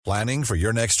Planning for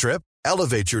your next trip?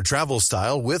 Elevate your travel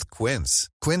style with Quince.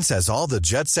 Quince has all the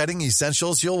jet-setting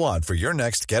essentials you'll want for your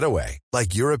next getaway,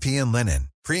 like European linen,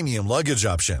 premium luggage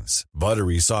options,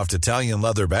 buttery soft Italian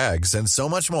leather bags, and so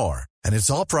much more. And it's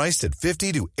all priced at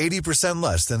 50 to 80%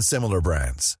 less than similar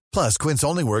brands. Plus, Quince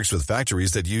only works with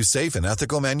factories that use safe and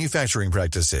ethical manufacturing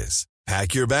practices.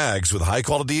 Pack your bags with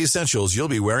high-quality essentials you'll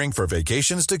be wearing for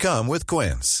vacations to come with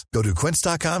Quince. Go to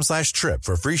quince.com/trip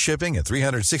for free shipping and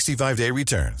 365-day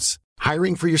returns.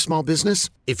 Hiring for your small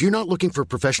business? If you're not looking for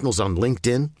professionals on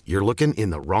LinkedIn, you're looking in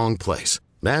the wrong place.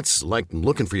 That's like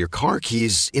looking for your car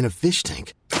keys in a fish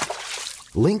tank.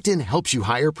 LinkedIn helps you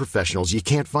hire professionals you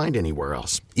can't find anywhere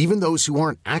else, even those who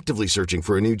aren't actively searching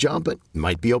for a new job but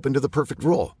might be open to the perfect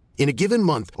role. In a given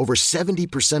month, over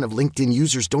 70% of LinkedIn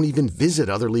users don't even visit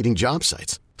other leading job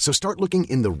sites. So start looking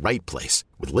in the right place.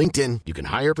 With LinkedIn, you can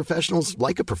hire professionals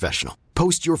like a professional.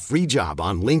 Post your free job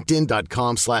on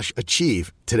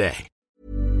linkedin.com/achieve today.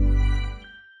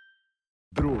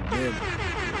 Broren min.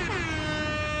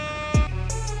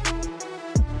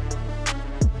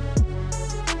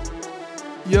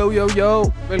 Yo, yo,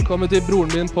 yo. Velkommen til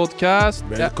Broren min podcast.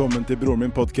 Velkommen til Broren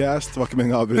min podcast. Var ikke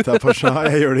meningen å avbryte her, Pasha.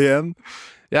 Jeg gjør det igjen.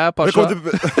 Jeg er Pasha.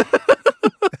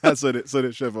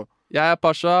 Sorry, kjør på. Jeg er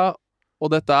Pasha,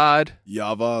 og dette er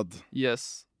Javad.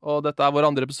 Yes. Og dette er vår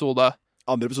andre episode.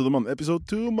 Andre episode, mann. Episode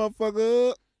 2,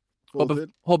 motherfucker.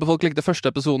 Håper folk likte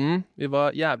første episoden. Vi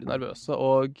var jævlig nervøse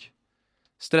og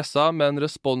stressa, men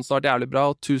responsen har vært jævlig bra,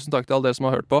 og tusen takk til alle dere som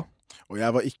har hørt på. Og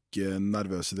jeg var ikke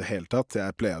nervøs i det hele tatt.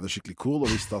 Jeg pleier det skikkelig cool,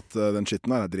 og visste at den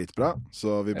skitten her er dritbra.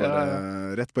 Så vi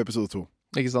bare rett på episode 2.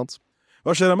 Ikke sant?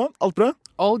 Hva skjer, mann? Alt bra?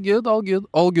 All good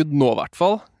nå i hvert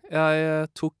fall. Jeg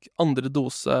tok andre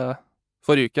dose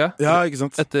forrige uke. Ja, ikke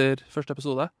sant? Etter første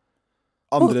episode.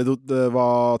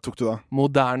 Hva tok du da?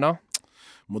 Moderna.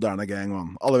 Moderna gang,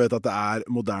 mann. Alle vet at det er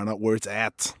Moderna where it's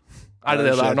at. Er det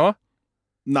det er nå?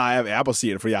 Nei, jeg bare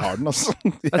sier det fordi jeg har den, altså.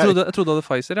 Jeg trodde du hadde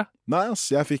Pfizer, ja. Nei,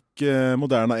 altså, jeg fikk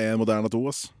Moderna 1, Moderna 2,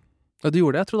 altså. Ja, du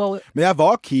gjorde det, jeg trodde alle. Men jeg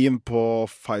var keen på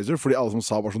Pfizer, fordi alle som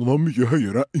sa bare sånn, den har mye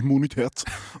høyere immunitet.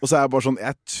 Og så er jeg bare sånn,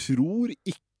 jeg tror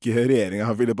ikke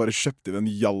regjeringen ville bare kjøpt inn en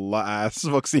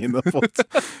jalla-ass-vaksine.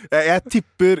 Jeg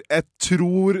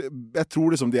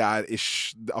tror liksom de er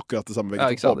akkurat det samme. Ja,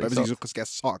 ikke sant. Hvis ikke så skal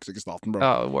jeg saksøke staten, bro.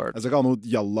 Ja, word. Jeg skal ikke ha noe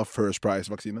jalla first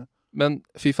price-vaksine. Men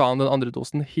fy faen, den andre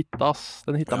dosen hitta, ass.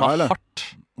 Den hitta meg hardt.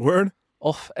 Word?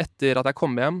 Etter at jeg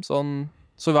kom hjem, så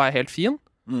var jeg helt fin.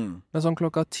 Men sånn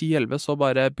klokka 10-11 så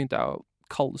bare begynte jeg å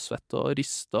kaldsvette og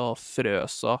riste og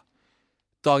frøs, og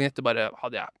dagen etter bare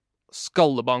hadde jeg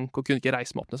skallebank og kunne ikke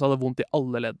reise meg opp, så jeg hadde vondt i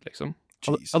alle ledd, liksom.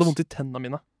 Jeg hadde vondt i tennene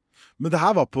mine. Men det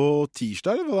her var på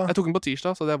tirsdag, eller hva da? Jeg tok den på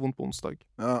tirsdag, så hadde jeg vondt på onsdag.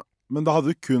 Ja, men da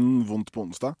hadde du kun vondt på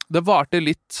onsdag? Det varte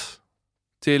litt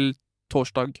til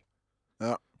torsdag.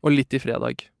 Ja. Og litt i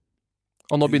fredag.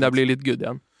 Og nå begynner jeg å bli litt good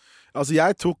igjen. Altså,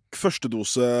 jeg tok første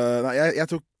dose. Nei, jeg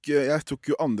tok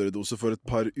jo andre dose for et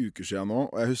par uker siden nå.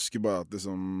 Og jeg husker bare at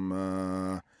liksom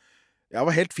jeg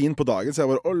var helt fin på dagen. Så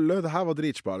jeg bare, det her var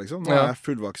dritspa liksom. Nå er jeg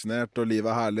fullvaksinert, og livet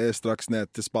er herlig. Straks ned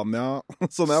til Spania.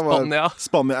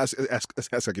 Spania. Jeg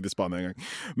skal ikke til Spania engang.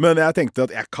 Men jeg tenkte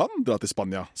at jeg kan dra til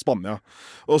Spania.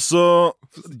 Og så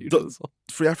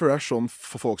for jeg føler det er sånn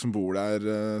for folk som bor der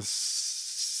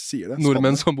sier det.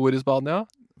 Nordmenn som bor i Spania?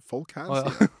 Folk her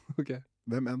sier det. Okay.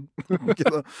 Hvem enn?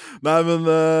 Nei, men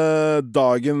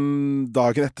dagen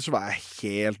etter så var jeg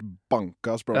helt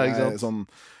banka. Sånn.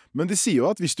 Men de sier jo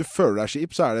at hvis du føler deg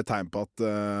kjip, så er det et tegn på at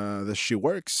the shit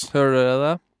works. Hører dere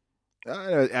det? Ja,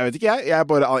 jeg vet ikke, jeg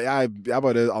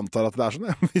bare antar at det er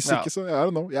sånn. Hvis ikke, så I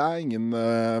don't know. Jeg er ingen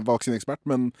vaksineekspert,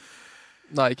 men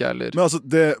nei, ikke heller. Men altså,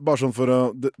 det var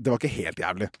ikke helt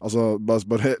jævlig. Altså,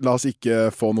 bare la oss ikke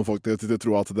få noen folk til å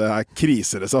tro at det er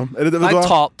kriser, liksom. Nei,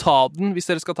 ta den. Hvis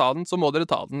dere skal ta den, så må dere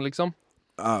ta den, liksom.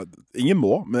 Ingen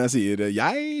må, men jeg sier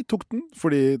jeg tok den,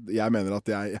 fordi jeg mener at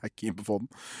jeg er keen på å få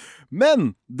den.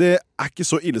 Men det er ikke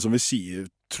så ille som vi sier,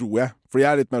 tror jeg. Fordi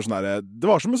jeg er litt mer sånn her. Det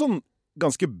var som en sånn det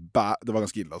var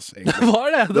ganske ille, altså, egentlig. Det var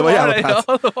det.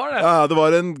 Ja, det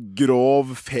var en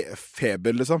grov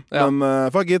feber, liksom. Ja.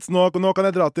 Men fuck it, nå kan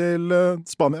jeg dra til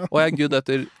Spania. Og jeg er good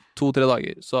etter 2-3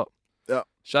 dager, så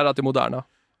shout out til Moderna.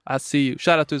 I see you.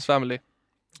 Shout out to his family.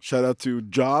 Shout out to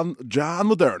John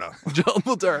Moderna. John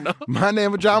Moderna. My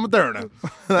name is John Moderna.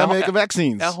 I make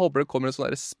vaccines. Jeg håper det kommer en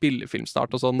sånn spillefilm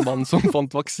snart, og sånn mann som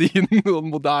fant vaksinen, og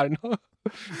Moderna.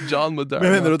 John Moderna.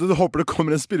 Men mener du at du håper det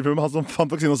kommer en spillefilm med han som fant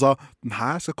vaksinen og sa den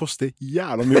her skal koste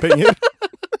jævla mye penger?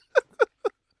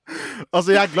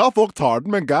 Altså, jeg er glad folk tar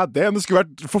den, men god damn, det skulle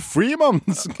vært for free, man.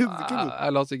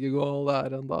 La oss ikke gå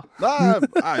der enda.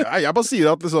 Nei, jeg bare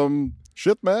sier at liksom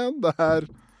shit, man, det er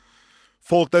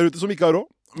folk der ute som ikke har råd.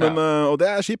 Men, og det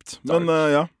kjipt. Men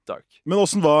ja. Dark. Men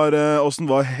hvordan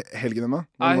var helgen din da?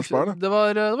 Det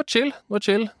var chill.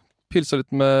 Pilsa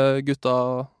litt med gutta,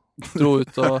 dro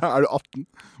ut og Er du 18?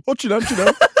 Chiller'n.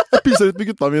 Jeg pilsa litt med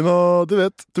gutta mine, og du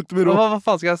vet, tok det med ro. Hva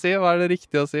faen skal jeg si? Hva det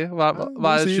riktige å si? Hva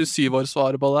er 27 år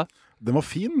svaret på det? Den var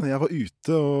fin. Jeg var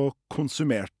ute og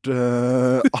konsumerte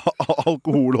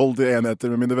alkoholholdige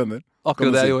enheter med mine venner.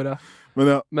 Akkurat det jeg gjorde.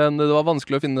 Men det var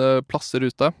vanskelig å finne plasser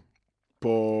ute.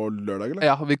 På lørdag, eller?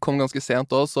 Ja, vi kom ganske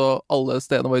sent også, så alle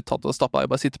stedene var tatt og stappet i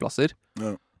bare sitteplasser.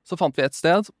 Ja. Så fant vi et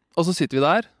sted, og så sitter vi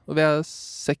der, og vi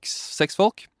seks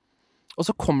folk. Og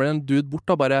så kommer det en dude bort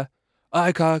og bare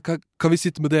kan vi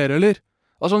sitte med dere, eller?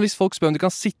 Altså, hvis folk spør om de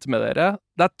kan sitte med dere,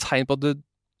 det et tegn på at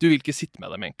du vil ikke sitte med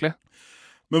dem, egentlig.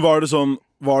 Men var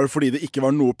det fordi det ikke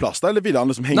var noe plass der, eller ville han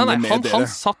liksom henge med dere? Han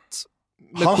satt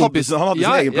med han hadde sin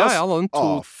egen plass? Ja, han hadde en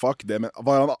to... fuck det.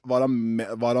 Var han med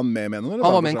noen? Eller?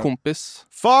 Han var med en kompis.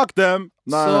 Fuck dem!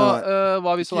 Nei.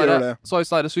 Var vi sånn der, så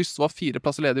hvis det var 4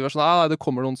 plasser ledige, vi var sånn, nei, det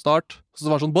kommer noen snart. Så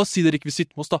var det sånn, bare si dere ikke vil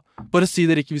sitte med oss da. Bare si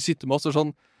dere ikke vil sitte med oss. Og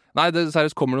sånn, nei, det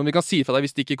seriøst kommer noen, vi kan si fra deg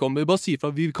hvis de ikke kommer. Bare si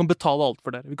fra, vi kan betale alt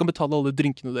for dere. Vi kan betale alle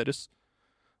drinkene deres.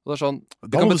 Og det sånn,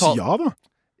 da må du si ja da.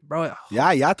 Bro,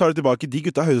 ja. Jeg tar det tilbake. De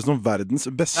gutta høres som verdens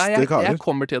beste karer. Jeg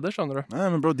kommer til det, skjønner du. Nei,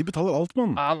 men bro, de betaler alt,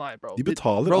 mann. Nei, bro. De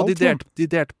betaler alt, mann. De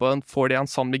delte på en 40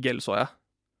 San Miguel, så jeg.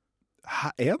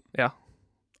 Hæ, en? Ja.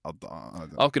 Da.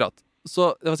 Akkurat. Så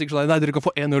det var sikkert sånn, nei, dere kan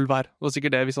få 1 øl hver. Det var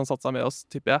sikkert det hvis han satte seg med oss,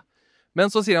 tipper jeg.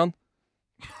 Men så sier han,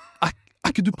 er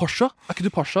ikke du Pasha?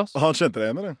 Han kjente deg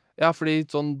igjen, eller? Ja, fordi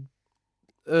sånn,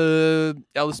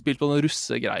 jeg hadde spilt på noen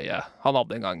russegreie han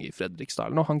hadde en gang i Fredrikstad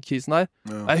eller noe, han kisen her.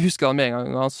 Ja. Jeg husker han med en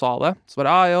gang han sa det. Så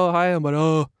bare, hei, han bare,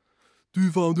 du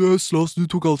faen, du Østlands, du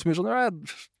tok alt for mye sånn.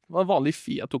 Det var en vanlig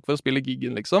fi jeg tok for å spille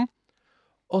giggen, liksom.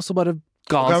 Og så bare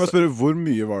ga han... Kan jeg spørre, hvor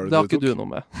mye var det har ikke du noe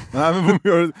med. Nei, men hvor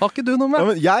mye var det? Har ikke du noe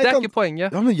med? Ja, det ikke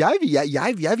poenget. Ja, men jeg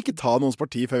vil ikke ta noens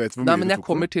parti, for jeg vet hvor mye du tok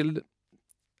for.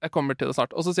 Jeg kommer til det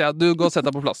snart. Og så sier jeg, du, gå og sett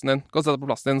deg på plassen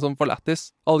din. Som for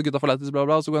lættis. Alle gutta får lættis, bla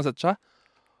bla, og så går han og setter seg.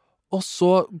 Og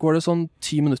så går det sånn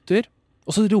 10 minutter,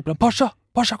 og så roper han, Pasha,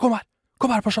 kom her,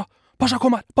 Pasha,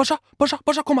 kom her, Pasha,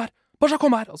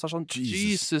 kom her. Og så sånn,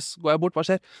 Jesus, går jeg bort, hva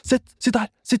skjer? Sitt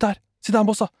her,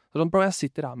 bossa. Så sånn, bro, jeg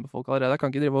sitter her med folk allerede, jeg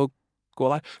kan ikke drive og gå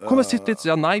der. Kom, jeg sitter litt,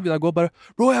 så jeg, nei, begynner jeg å gå, bare,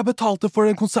 bro, jeg betalte for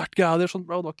den konsertgreia der, sånn,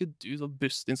 bro, det var ikke du, så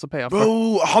bussen din som peia for.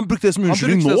 Bro, han brukte det som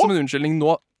unnskyldning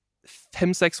nå?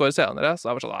 5-6 år senere, så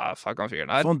jeg var sånn, fuck han fyren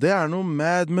her. Sånn, det er noe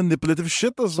mad manipulative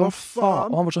shit, altså,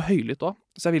 faen. Og han var så høylytt også,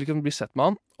 så jeg ville ikke bli sett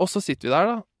med han. Og så sitter vi der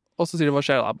da, og så sier de, hva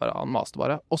skjer da? Bare, han maste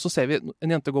bare. Og så ser vi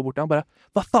en jente gå bort til han, bare,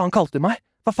 hva faen kalte de meg?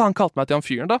 Hva faen kalte meg til han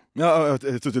fyren da? Ja,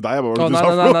 til deg, jeg bare,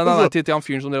 nei, til han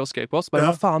fyren som dere skrev på oss. Bare,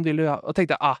 hva faen vil du ha? Og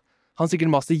tenkte jeg, han sikkert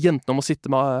maste jentene om å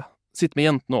sitte med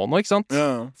jentene også nå, ikke sant?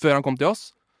 Ja. Før han kom til oss.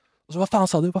 Og så, hva faen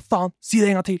sa du? Hva faen? Si det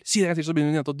en gang til! Så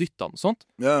begynner en jente å dytte han og sånt.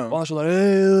 Yeah. Og han er sånn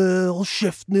der, hold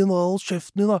kjeften din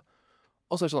da.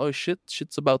 Og så er det sånn,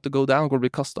 shit's about to go down. Han går til å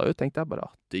bli kastet ut. Tenkte jeg bare,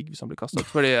 digg hvis han blir kastet ut.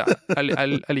 Fordi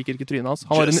jeg liker ikke trynet hans.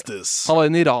 Han var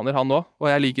en iraner, han også.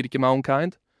 Og jeg liker ikke my own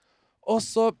kind. Og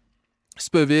så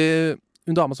spør vi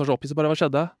en dame som er så opphisset, bare hva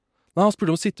skjedde? Nei, han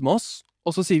spurte om å sitte med oss.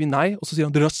 Og så sier vi nei. Og så sier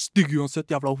han, dere er stygge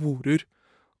uansett, jævla horer.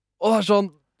 Og det er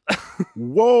sånn,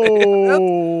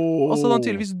 wow. Og så hadde han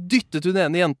tydeligvis dyttet hun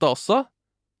ene jenta også.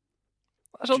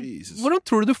 Sånn, hvordan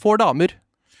tror du får damer?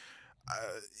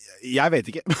 Jeg vet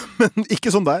ikke. Men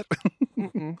ikke sånn der.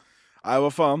 Nei,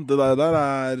 hva faen? Det der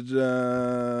er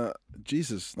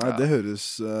Jesus. Nei, det høres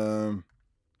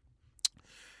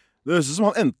det høres ut som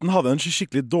han enten hadde en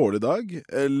skikkelig dårlig dag,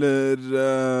 eller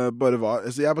bare var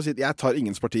altså, jeg tar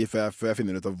ingens parti før jeg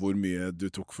finner ut av hvor mye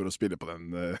du tok for å spille på den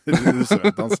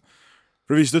restauranten hans.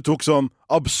 For hvis du tok sånn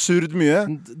absurd mye...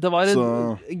 Det var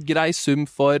en grei sum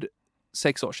for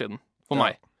 6 år siden, for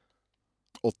meg.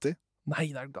 80? Nei,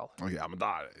 det er galt. Ok, ja, men det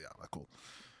er cool.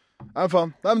 Nei,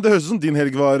 faen. Nei, men det høres ut som din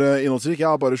helg var innholdsrik. Jeg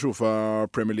har bare sjofa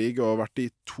Premier League og vært i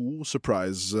 2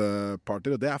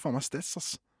 surprise-parter, og det er faen meg stress,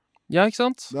 ass. Ja, ikke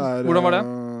sant? Hvordan var det?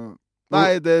 Nei,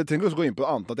 det trenger ikke å gå inn på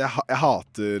det annet. At jeg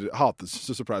hater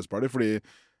surprise-party, fordi...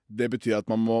 Det betyr at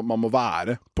man må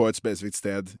være på et spesifikt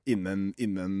sted innen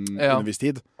en viss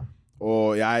tid.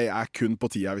 Og jeg er kun på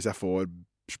tida hvis jeg får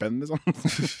spenn, liksom.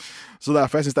 Så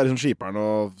derfor jeg synes det er litt sånn skiperen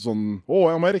og sånn,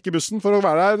 jeg må rekke bussen for å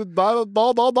være her da.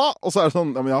 Og så er det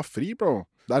sånn, ja, men jeg har fri, bro.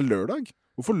 Det er lørdag.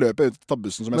 Hvorfor løper jeg ut og tar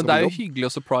bussen som jeg skal på jobb? Men det er jo hyggelig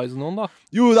å surprise noen, da.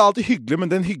 Jo, det er alltid hyggelig,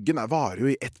 men den hyggen varer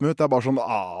jo i 1 minutt. Det er bare sånn,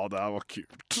 det var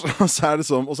kult. Og så er det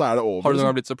sånn, og så er det over. Har du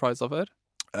noen gang blitt surprisa før?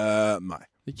 Nei.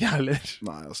 Ikke heller.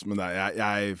 Nei, altså, men jeg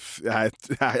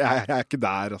er ikke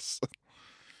der, altså.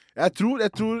 Jeg tror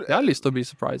Jeg har lyst til å bli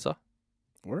surprisa.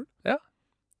 Word? Ja.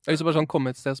 Jeg vil bare sånn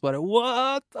komme et sted så bare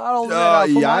what? Det er aldri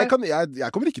her for meg. Jeg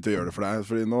kommer ikke til å gjøre det for deg,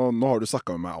 fordi nå har du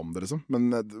snakket med meg om det, liksom. Men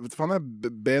vet du faen, jeg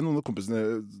ber noen av kompisene.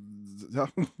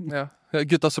 Ja.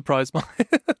 Gutta surprise meg.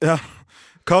 Ja.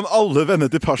 Kan alle venner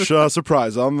til Pasha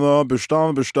surprise han og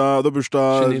bursdag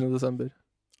 29. desember.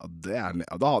 Ja,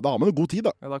 da har man jo god tid,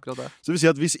 da. Ja, det er akkurat det. Så det vil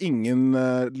si at hvis ingen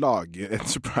lager en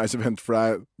surprise event for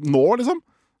deg nå, liksom,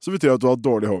 så betyr det at du har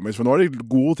dårlige homies, for nå har de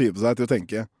god tid på seg til å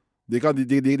tenke. De kan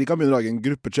begynne å lage en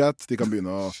gruppechat. De kan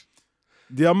begynne å...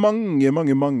 De har mange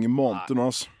måneder nå,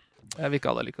 altså. Jeg vil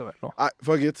ikke ha det likevel nå. Nei,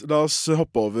 fuck it. La oss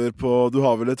hoppe over på... Du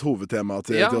har vel et hovedtema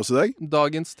til oss i dag?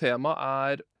 Dagens tema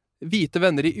er hvite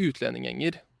venner i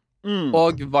utlendinggjenger.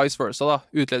 Og vice versa, da.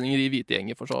 Utlendinger i hvite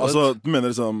gjenger, for så vidt. Altså, du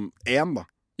mener liksom én, da?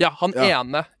 Ja, han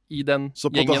ene i den gjengen. Så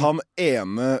på en måte han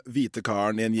ene hvite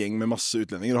karen i en gjeng med masse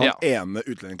utlendinger, og han ene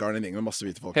utlendingkaren i en gjeng med masse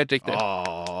hvite folk. Helt riktig.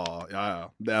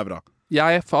 Ja, det er bra.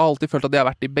 Jeg har alltid følt at jeg har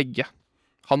vært i begge.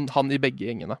 Han i begge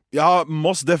gjengene. Ja,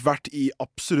 Moss, det har vært i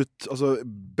absolutt, altså,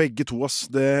 begge to, ass.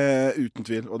 Det er uten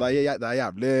tvil. Og det er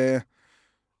jævlig...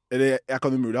 Eller jeg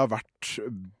kan umulig ha vært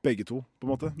begge to, på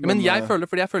en måte. Men jeg føler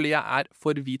jeg er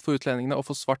for hvit for utlendingene og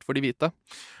for svart for de hvite.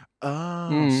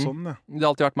 Sånn, ja. Det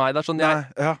har alltid vært meg. Det er sånn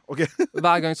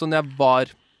hver gang sånn jeg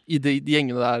var i de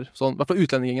gjengene der, sånn, i hvert fall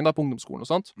utlendinggjengen da, på ungdomsskolen og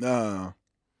sånt. Ja.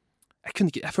 Jeg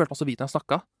følte meg så hvit når jeg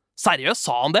snakket. Seriøst,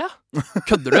 sa han det?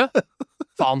 Kødder du?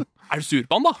 Faen, er du sur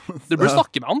på han da? Du burde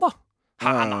snakke med han da.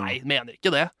 Nei, mener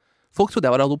ikke det. Folk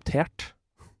trodde jeg var adoptert.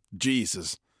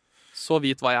 Jesus. Så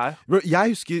hvit var jeg.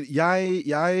 Jeg husker,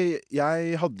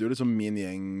 jeg hadde jo liksom min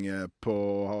gjeng på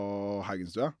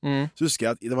Haugenstua. Så husker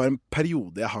jeg at det var en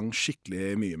periode jeg hang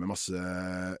skikkelig mye med masse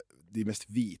de mest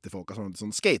hvite folka,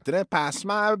 sånn skatere. Pass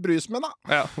meg brusen min, da.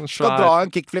 Ja, skal dra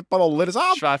en kickflip av alle,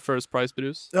 liksom. Svær First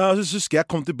Price-brus. Ja, så husker jeg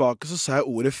kom tilbake, så sa jeg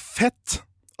ordet fett.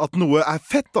 At noe er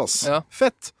fett, ass. Ja.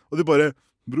 Fett. Og de bare,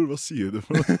 bror, hva sier du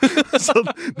for noe?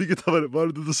 Sånn, de gutta bare, hva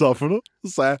er det du sa for noe?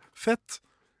 Så sa jeg fett.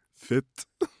 Fett.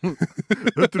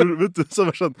 Hvem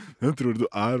tror du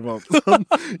er, mann? Sånn,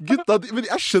 gutta, men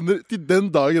jeg skjønner, til den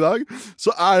dag i dag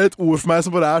så er det et ord for meg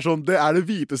som bare er sånn, det er det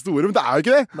hviteste ordet, men det er jo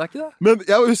ikke det. Det er ikke det. Men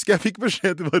jeg husker jeg fikk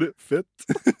beskjed til bare fett.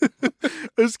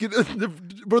 Jeg husker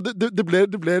det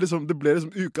ble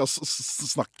liksom ukas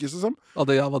snakkes, liksom. Og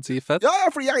det hva sier fett? Ja,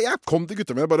 fordi jeg kom til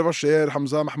gutta mine, bare hva skjer,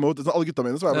 Hamza, Mahmoud, alle gutta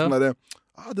mine, så var jeg sånn der,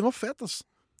 det var fett, ass.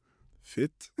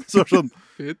 Fitt. Så sånn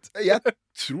jeg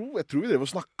tror vi drev og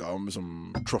snakket om liksom,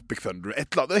 Tropic Thunder, et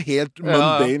eller annet helt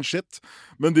mundane shit.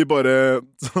 Men de bare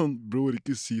sånn, bror,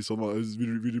 ikke si sånn,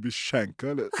 vil du bli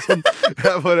shanka, eller sånn.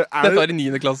 Jeg bare, dette var i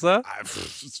 9. klasse? Nei,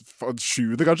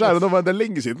 7. kanskje, det er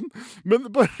lenge siden. Men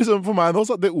bare liksom, for meg nå,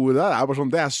 så, det ordet der er bare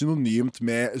sånn, det er synonymt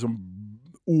med liksom,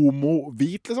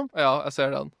 homo-hvit, liksom. Ja, jeg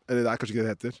ser den. Eller det er kanskje ikke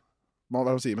det heter.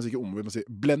 Man sier ikke homo-hvit, man sier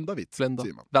blenda-hvit.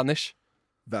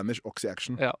 Vanish,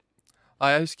 oxy-action. Ja.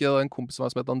 Nei, jeg husker det var en kompis som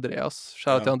het Andreas.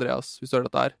 Kjære til Andreas, hvis du hører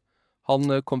dette her. Han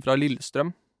kom fra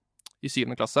Lillestrøm i 7.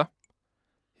 klasse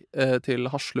til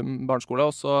Haslum barneskole,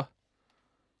 og så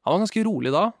han var ganske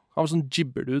rolig da. Han var sånn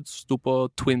gibberdude, sto på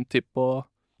twin tip, og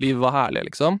livet var herlig,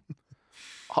 liksom.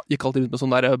 Gikk alltid rundt med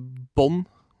sånn der bånd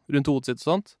rundt hodet sitt og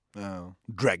sånt.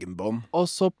 Dragon Bond. Og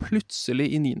så plutselig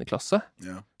i 9. klasse.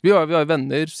 Vi var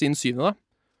venner siden 7. da.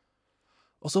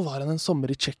 Og så var han en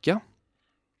sommer i Tsjekkia.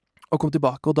 Og kom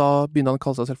tilbake, og da begynte han å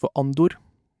kalle seg selv for Andor.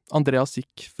 Andreas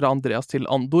gikk fra Andreas til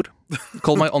Andor.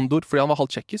 Kall meg Andor, fordi han var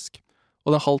halvt tjekkisk.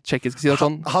 Og den halvt tjekkiske siden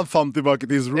sånn... Han fant tilbake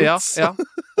til his roots. Ja.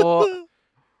 Og han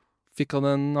fikk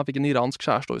en iransk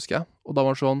kjæreste, husker jeg. Og da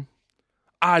var han sånn,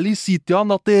 ærlig si til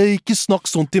han at det ikke snakk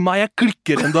sånn til meg, jeg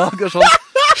klikker en dag. Og sånn,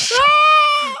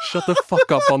 shut the fuck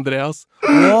up, Andreas.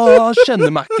 Han kjenner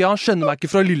meg ikke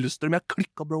fra Lillestrøm. Jeg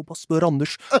klikka, bro. Bare spør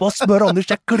Anders,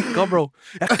 jeg klikka, bro.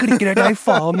 Jeg klikker deg,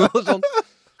 faen. Sånn.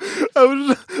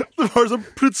 Det var sånn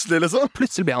plutselig, liksom.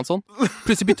 Plutselig ble han sånn.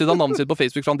 Plutselig byttet han navnet sitt på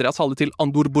Facebook fra Andreas Halle til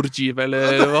Andor Borgiv,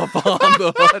 eller hva faen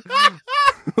det var.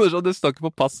 Det står ikke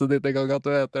på passet ditt en gang at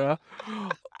du heter det.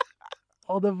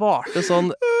 Og det varte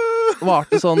sånn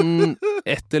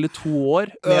 1 eller 2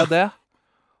 år med det.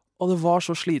 Og det var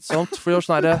så slitsomt, for det var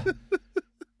sånn her...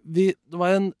 Det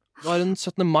var en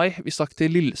 17. mai, vi stakk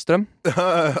til Lillestrøm,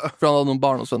 for han hadde noen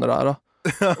barndomsvenner der, da.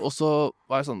 Og så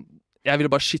var jeg sånn, jeg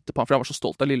ville bare skitte på han, for jeg var så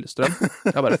stolt av Lillestrøm.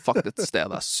 Jeg bare, fuck, dette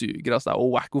stedet suger, ass. Det er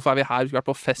wack, hvorfor er vi her? Vi har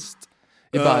vært på fest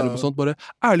i Bærum og sånt, bare,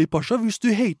 ærlig Pasha, hvis du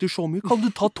hater så mye, kan du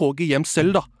ta toget hjem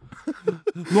selv, da.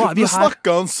 Nå er vi her. Nå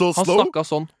snakket han så slow. Han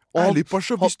snakket sånn. Ærlig,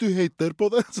 Pasha, hvis du hater på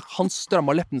det. Han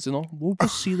strammet leppene sine også. Hvorfor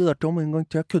si det der til ham en gang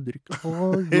til? Jeg kødder ikke.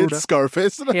 Helt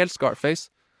Scarface, eller? Helt Scarface.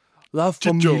 Det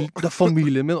er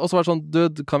familien min. Og så var det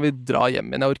sånn, kan vi dra hjem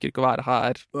igjen? Jeg orker ikke å være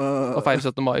her og feire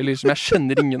 17. mai. Liksom. Jeg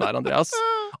kjenner ingen her, Andreas.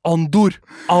 Andor!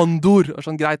 Og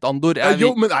sånn, greit, Andor.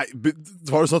 Jo, men nei,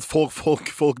 var det sånn at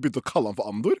folk begynte å kalle han for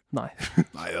Andor? Nei.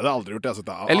 Nei, det hadde jeg aldri gjort.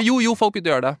 Eller jo, folk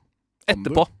begynte å gjøre det.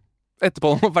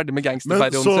 Etterpå han var ferdig med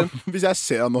gangsterperioden sin. Men så, hvis jeg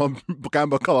ser han nå, kan jeg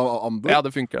bare kalle han Andor? Ja,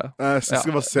 det funker det. Jeg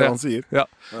skal bare se hva han sier. Ja.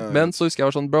 Men så husker jeg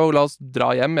var sånn, bro, la oss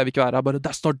dra hjem, jeg vil ikke være her. Bare,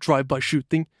 that's not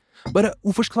drive-by-shooting. Bare,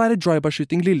 hvorfor skal det være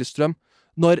drive-by-shooting Lillestrøm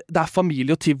når det er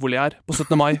familie og tivoli her på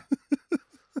 17. mai?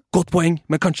 Godt poeng,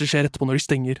 men kanskje det skjer etterpå når de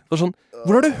stenger. Så sånn,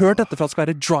 hvor har du hørt dette fra at det skal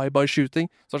være drive-by-shooting?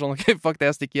 Så sånn, ok, fuck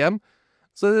det, jeg stikker hjem.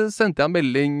 Så sendte jeg en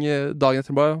melding dagen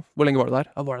etter, bare, hvor lenge var du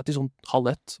der? Jeg var der til sånn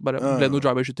 12:30, bare, ble det noe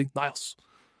drive-by-shooting? Nei, ass.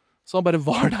 Så han bare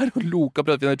var der og loka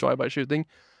prøvde å finne drive-by-shooting.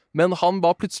 Men han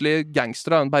var plutselig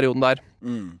gangster av den perioden der.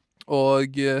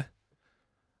 Og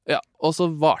og så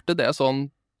varte det sånn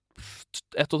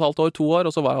 1,5 år, 2 år,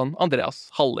 og så var han Andreas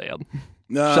Halle igjen.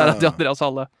 Kjære til Andreas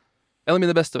Halle. En av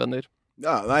mine beste venner.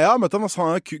 Ja, nei, jeg har møtt han,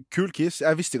 han er kul kiss.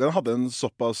 Jeg visste ikke at han hadde en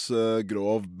såpass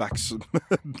grov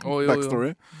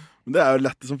backstory. Men det er jo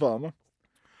lett som faen, da.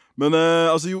 Men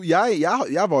altså, jo, jeg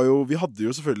var jo Vi hadde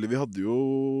jo selvfølgelig Vi hadde jo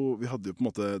på en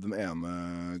måte den ene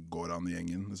Goran i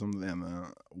gjengen, liksom, den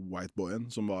ene white boyen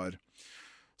som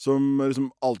liksom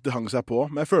alltid hang seg på.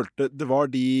 Men jeg følte det var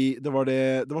de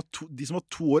som var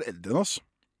 2 år eldre enn oss.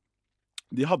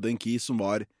 De hadde en kis som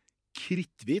var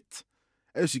kritthvit.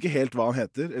 Jeg husker ikke helt hva han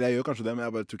heter. Eller jeg gjør kanskje det, men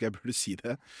jeg bare tror ikke jeg burde si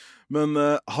det. Men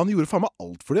han gjorde faen meg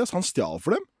alt for dem. Altså, han stjal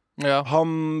for dem. Ja. Han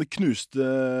knuste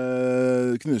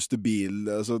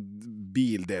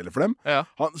bildeler for dem. Ja.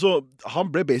 Så han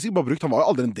ble basic bare brukt. Han var jo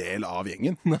aldri en del av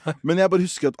gjengen. Men jeg bare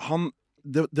husker at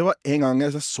det var en gang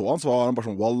jeg så han, så var han bare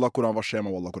sånn Wallah Koran, hva skjer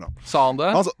med Wallah Koran? Sa han det?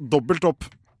 Han sa dobbelt opp.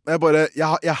 Jeg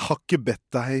har ikke bedt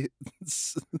deg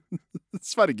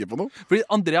sverge på noe. Fordi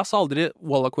Andreas sa aldri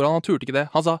Wallah Koran, han turte ikke det.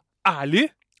 Han sa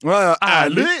ærlig? Ja,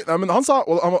 ærlig? Nei, men han sa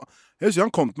jeg husker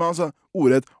han kom til meg og sa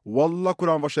ordrett Wallah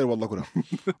Koran, hva skjer Wallah Koran?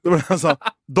 Det var det han sa.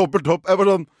 Dobbelt opp.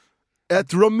 Jeg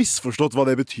tror du har misforstått hva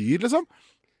det betyr, liksom.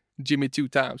 Jimmy 2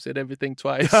 times, said everything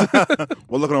twice.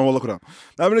 Wallah Koran, Wallah Koran.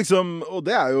 Nei, men liksom, og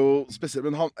det er jo spesielt,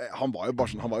 men han var jo bare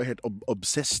sånn, han var jo helt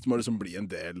obsessed med å liksom bli en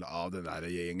del av den der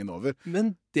gjengen over.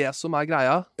 Men det som er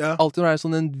greia, alltid når det er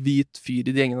sånn en hvit fyr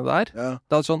i de gjengene der,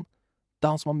 det er sånn, det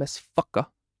er han som har mest fucka.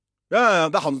 Ja,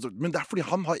 det er han, men det er fordi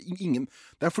han har ingen.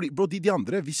 Det er fordi, bro, de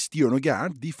andre, hvis de gjør noe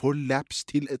gærent, de får laps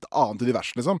til et annet univers,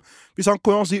 liksom. Hvis han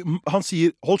kommer og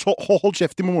sier hold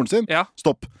kjeft i moren sin,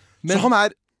 stopp. Så han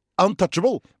er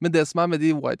untouchable. Men det som er med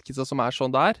de white kidsa som er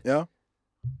sånn der,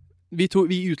 vi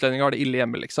utlendinger har det ille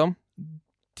hjemme, liksom.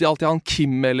 Det er alltid han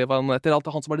Kim, eller hva han heter.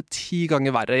 Alltid han som har det 10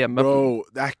 ganger verre hjemme.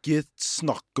 Bro, det er ikke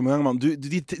snakk om en gang, mann.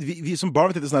 Vi som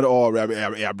barn vet ikke sånn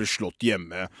her, jeg blir slått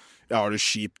hjemme. Jeg har det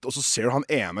kjipt. Og så ser du han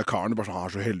ene karen, bare sånn, han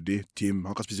er så heldig, Tim,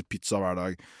 han kan spise pizza hver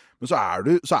dag. Men så er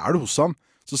du hos han.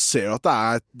 Så ser du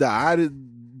at det er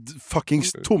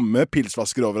fuckings tomme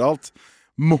pilsflasker overalt.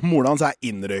 Moren hans er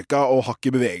innrøyka og har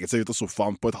ikke beveget seg ut av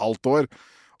sofaen på et halvt år.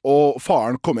 Og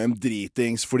faren kommer hjem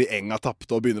dritings fordi enga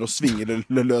tappte og begynner å svinge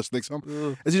løs, liksom.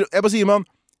 Jeg bare sier, man,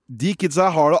 de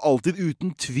kidsa har det alltid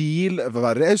uten tvil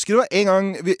verre. Jeg husker det var en gang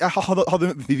jeg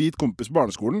hadde en hvit kompis på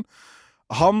barneskolen.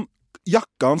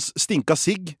 Jakka hans stinka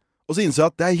sigg, og så innså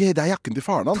jeg at det er jakken til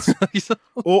faren hans.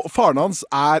 Og faren hans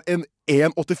er en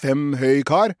 1,85 høy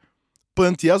kar. På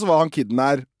den tida så var han kidden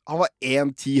her, han var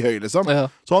 1,10 høy, liksom.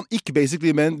 Så han gikk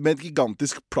basically med et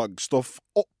gigantisk plaggstoff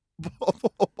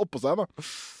oppå seg, da.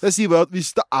 Jeg sier bare at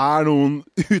hvis det er noen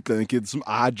utlendingkids som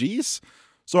er G's,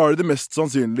 så har de det mest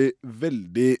sannsynlig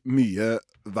veldig mye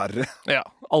verre. Ja,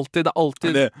 alltid. Det er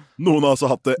alltid noen har altså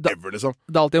hatt det ever, liksom.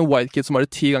 Det er alltid en white kid som har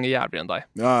det 10 ganger jævligere enn deg.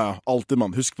 Ja, alltid,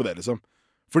 mann. Husk på det, liksom.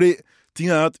 Fordi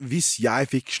tingen er at hvis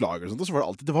jeg fikk slag eller sånt, så var det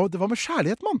alltid det var med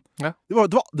kjærlighet, mann. Ja. Det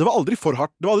var aldri for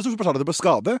hardt. Det var aldri så hardt at det ble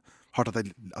skade. Hardt at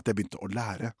jeg begynte å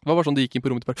lære. Det var bare sånn de gikk inn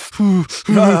på rommet til bare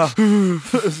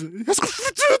Jeg skal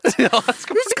flytte ut! Jeg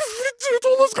skal flytte ut!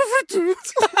 Alle skal flytte ut!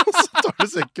 Og så tar du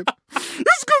sekken.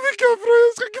 Jeg skal ikke herfra!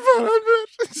 Jeg skal ikke være her mer!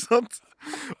 Ikke sant?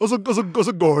 Og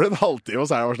så går det en halvtime, og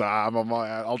så er jeg bare sånn mamma,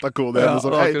 alt er cool igjen.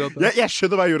 Jeg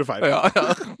skjønner hva jeg gjorde feil.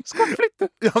 Skal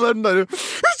flytte. Ja, det er den der jeg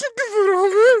skal ikke være her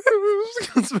mer!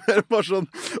 Sånn.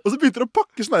 Og så begynte det å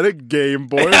pakke sånn der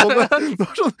Gameboy. Det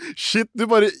var sånn shit du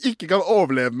bare ikke kan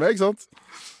overleve med, ikke sant?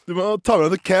 Du må ta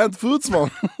med deg canned foods,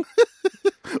 mann.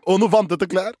 Og noe vanntette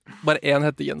klær. Bare 1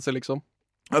 hettegenser, liksom.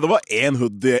 Ja, det var 1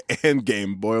 hoodie, 1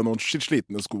 Gameboy og noen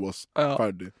slitne sko, ass.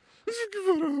 Ferdig.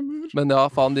 Men ja,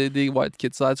 faen, de white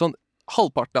kidsa er sånn,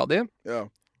 halvparten av de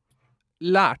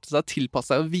lærte seg å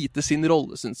tilpasse seg og vite sin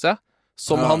rolle, synes jeg,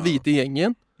 som han hvite i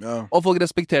gjengen. Og folk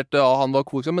respekterte han var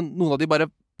cool, men noen av de bare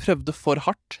prøvde for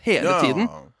hardt hele tiden,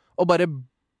 og bare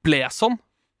ble sånn.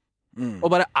 Og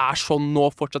bare sånn nå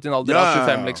fortsatt i en alder av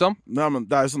 25, liksom. Nei, men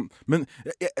det jo sånn. Men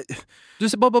Du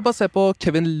bare se på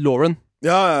Kevin Lauren.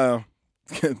 Ja.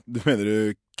 Du mener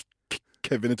du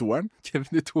Kevin i toeren?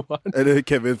 Kevin i toeren. Eller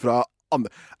Kevin fra andre.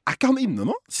 Ikke han inne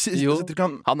nå? Jo,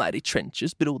 han i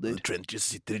Trenches, broder. Trenches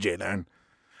sitter i jaileren.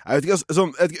 Jeg vet ikke,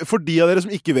 sånn, for de av dere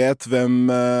som ikke vet hvem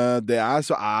det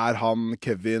så han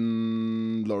Kevin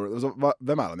Lauren. Altså,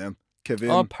 hvem han igjen?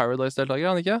 Kevin Paradise-deltaker,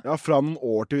 han ikke? Ja, fra noen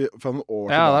år tilbake.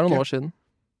 Ja, det noen år siden.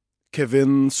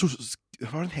 Kevin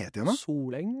hva den het igjen da?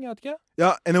 Soleng, jeg vet ikke.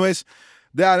 Ja, anyways.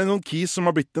 Det en sånn kis som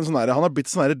har blitt en sånn her. Han har blitt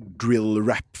sånn her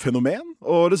drill-rap-fenomen.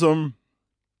 Og liksom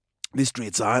de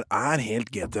streets her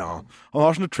helt GTA. Han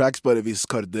har sånne tracks bare hvis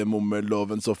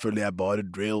kardemommeloven så følger jeg bare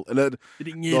drill. Eller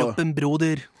ringer opp en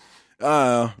broder.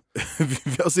 Ja.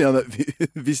 Hva sier han det?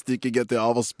 Visste ikke GTA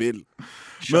var spill.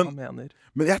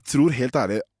 Men jeg tror helt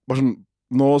ærlig bare sånn,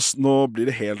 nå blir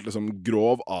det helt liksom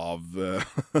grov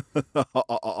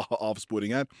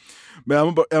avsporing her. Men jeg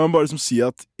må bare liksom si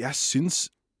at jeg syns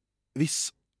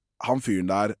hvis han fyren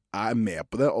der med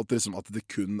på det, og at det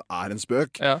kun en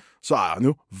spøk, så han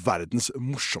jo verdens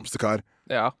morsomste kar.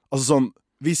 Ja. Altså sånn,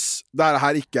 hvis det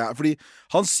her ikke fordi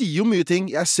han sier jo mye ting.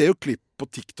 Jeg ser jo klipp på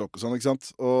TikTok og sånn, ikke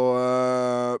sant? Og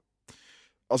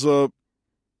altså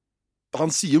han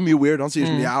sier jo mye weird. Han sier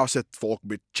som jeg har sett folk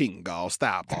bli chinga og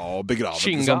stabba og begravet.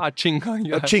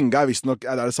 Chinga visstnok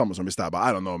det samme som bli stabba.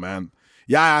 I don't know, man.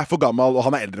 Jeg for gammel, og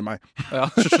han eldre enn meg. Ja.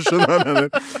 Skjønner hva jeg mener?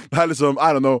 Det liksom, I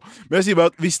don't know. Men jeg sier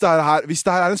bare at hvis det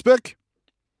her en spøk,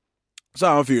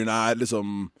 så han fyren her liksom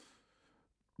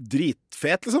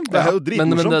dritfet, liksom. Det jo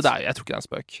dritmorsomt. Men jeg tror ikke det en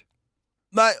spøk.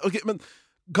 Nei, ok, men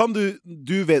kan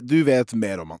du vet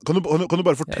mer om han. Kan du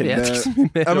bare fortelle... Jeg vet ikke så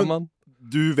mye mer om han.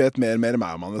 Du vet mer enn meg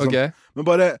om han, liksom. Okay. Men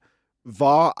bare,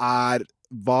 hva han,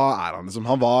 liksom?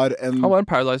 Han var en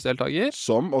Paradise-deltaker.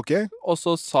 Ok. Og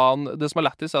så sa han, det som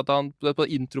lættis, at han på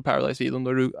intro Paradise-videoen,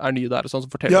 når du ny der og sånn, så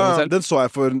forteller han det selv. Den så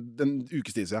jeg for en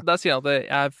ukes tid siden. Der sier han at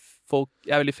jeg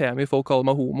veldig femi, folk kaller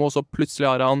meg homo, og så plutselig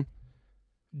har han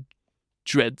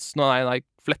dreads nå, nei,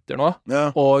 fletter nå,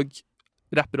 og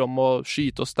rapper om å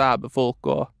skyte og stabbe folk,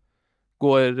 og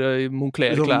går i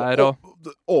Moncler-klær, og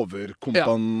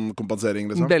overkompensering,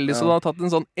 liksom. Veldig, så han har tatt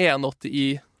en sånn 180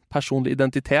 i personlig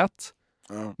identitet.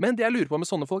 Men det jeg lurer på med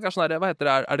sånne folk sånn her, hva heter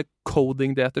det, det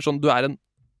coding det heter, sånn, du en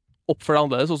oppfører deg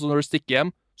annerledes, og så når du stikker hjem,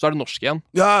 så det norsk igjen.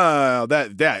 Ja,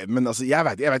 men altså, jeg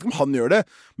vet ikke om han gjør det,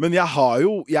 men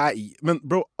men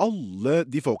bro, alle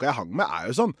de folka jeg hang med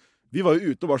jo sånn, vi var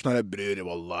jo ute og var sånn her, bror,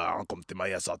 wallah, han kom til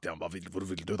meg, jeg sa til han, hvor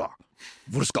vil du da?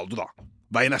 Hvor skal du da?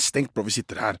 Veien stengt, bro, vi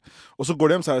sitter her. Og så går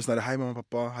de hjem, så det sånn her, hei mamma,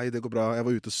 pappa, hei, det går bra, jeg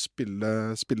var ute og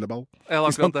spille ball. Ja,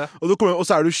 akkurat det. Og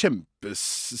så du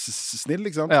kjempesnill,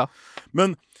 ikke sant? Ja.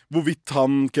 Men hvorvidt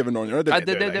han, Kevin Lauren, gjør det,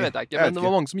 det vet jeg ikke, men det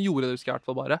var mange som gjorde det, husker jeg i hvert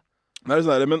fall bare. Nei,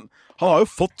 sånn her, men han har jo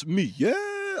fått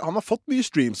mye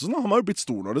streams og sånn, han har jo blitt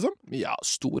stor nå, liksom. Ja,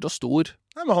 stor og stor.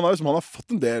 Nei, men han har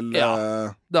fått en del... Ja,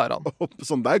 det har han.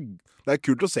 Sånn, det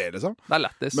kult å se, liksom. Det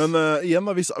lættis. Men igjen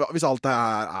da, hvis alt det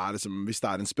her liksom, hvis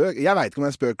det en spøk, jeg vet ikke om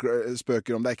jeg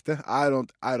spøker om det ekte. I don't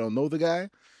know the guy.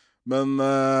 Men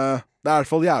det i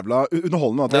hvert fall jævla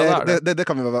underholdende. Det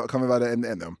kan vi være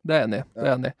enige om. Det enig,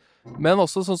 enig. Men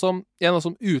også sånn som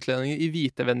utlendinger i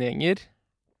hvite vennegjenger.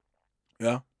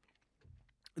 Ja.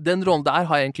 Den rollen der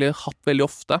har jeg egentlig hatt veldig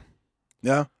ofte.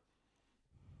 Ja.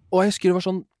 Og jeg husker det var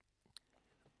sånn,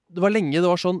 det var lenge, det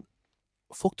var sånn,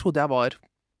 folk trodde jeg var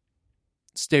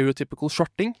stereotypical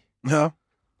shorting. Ja.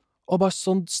 Og bare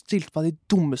sånn stilte meg de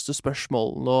dummeste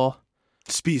spørsmålene,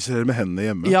 og spiser dere med hendene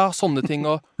hjemme? Ja, sånne ting,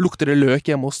 og lukter det løk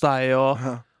hjemme hos deg,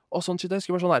 og sånn shit. Jeg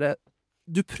husker bare sånn der,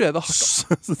 du prøver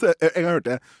hardt. En gang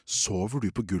hørte jeg, sover du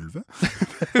på gulvet?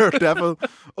 Hørte jeg på,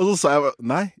 og så sa jeg,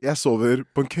 nei, jeg sover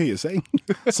på en køyeseng.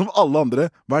 Som alle andre.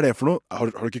 Hva det for noe?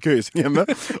 Har du ikke køyeseng hjemme?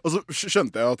 Og så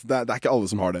skjønte jeg at det ikke alle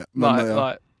som har det. Men,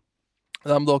 nei,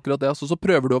 men det var akkurat det. Så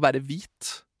prøver du å være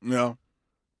hvit. Ja.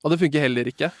 Og det funker heller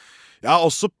ikke. Jeg har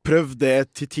også prøvd det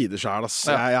til tider selv, ass.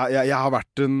 Ja. Jeg har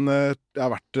vært en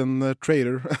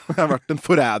traitor. Jeg har vært en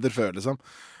forræder før, liksom.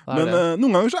 Men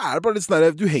noen ganger så det bare litt sånn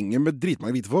der, du henger med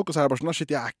dritmange hvite folk, og så det bare sånn, shit,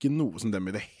 jeg ikke noe som dem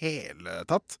i det hele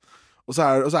tatt. Og så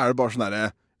det bare sånn der,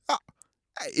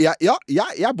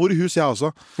 jeg bor i hus, jeg også.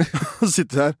 Og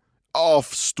sitter her,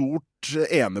 stort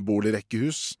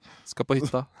eneboligrekkehus. Skal på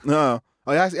hytta.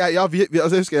 Jeg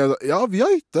husker, vi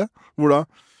har hytte. Hvor da?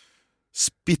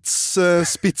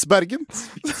 Spitsbergen.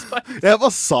 Jeg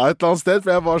bare sa et eller annet sted,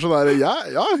 for jeg var sånn der,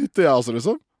 ja, hytte jeg også,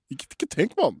 liksom. Ikke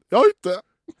tenk, mann. Ja, hytte.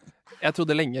 Jeg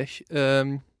trodde lenge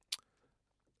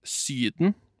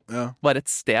Syden var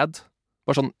et sted.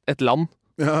 Bare sånn et land.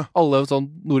 Ja. Alle sånn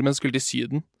nordmenn skulle til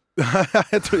Syden.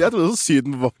 Jeg trodde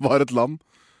Syden var et land.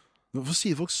 Hvorfor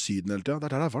sier folk Syden hele tiden? Det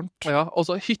der det varmt. Ja, og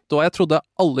så hytte, og jeg trodde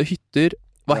alle hytter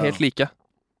var helt like.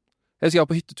 Jeg husker jeg var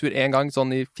på hyttetur en gang,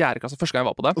 sånn i 4. klasse, første gang jeg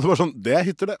var på det. Og det var sånn, det er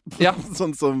hytter det. Ja.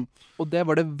 Sånn som... Og det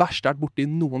var det verste jeg har vært borti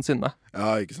noensinne.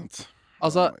 Ja, ikke sant.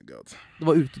 Altså, Oh my God. det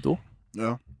var utedo.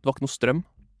 Ja. Det var ikke noe strøm.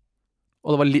 Og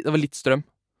det var litt strøm.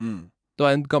 Det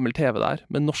var en gammel TV der,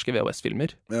 med norske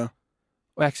VHS-filmer. Ja.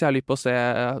 Og jeg er ikke så jævlig på å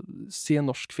se en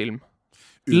norsk film.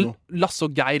 Uno. Lasse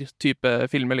og Geir-type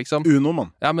filmer, liksom. Uno, mann.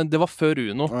 Ja, men det var før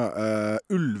Uno.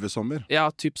 Ulvesommer. Ja,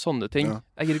 typ sånne ting. Ja.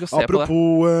 Jeg gidder ikke å se på det.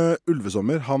 Apropos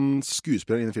Ulvesommer, han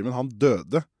skuespilleren i filmen, han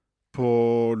døde på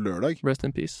lørdag. Rest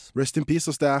in peace. Rest in peace,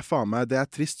 altså det er faen meg, det er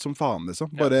trist som faen,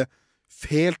 liksom. Bare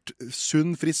helt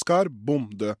sunn, frisk kar, bom,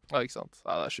 død. Ja, ikke sant?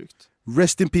 Ja, det er sjukt.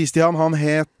 Rest in peace til han. Han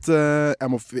het jeg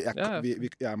må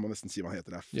nesten si hva han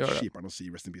heter. Det er kjiperen å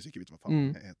si rest in peace, ikke vite hva faen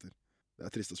han heter. Det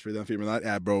er tristest, fordi den filmen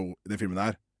der, den filmen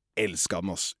der, elsket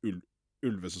den, ass.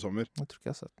 Ulvesommer. Jeg tror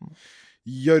ikke jeg har sett den.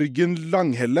 Jørgen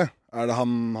Langhelle er det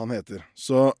han heter.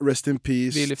 Så rest in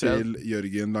peace til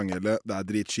Jørgen Langhelle. Det er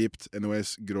dritkjipt.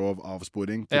 Anyways, grov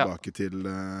avsporing. Tilbake til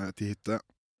hytte.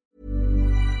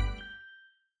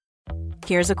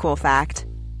 Here's a cool fact.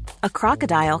 A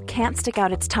crocodile can't stick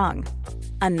out its tongue.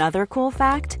 Another cool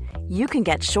fact, you can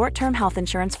get short-term health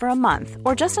insurance for a month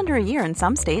or just under a year in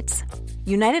some states.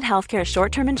 United Healthcare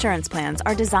short-term insurance plans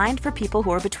are designed for people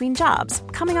who are between jobs,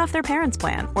 coming off their parents'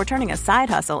 plan, or turning a side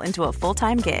hustle into a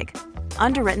full-time gig.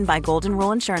 Underwritten by Golden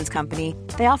Rule Insurance Company,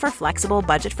 they offer flexible,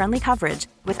 budget-friendly coverage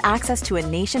with access to a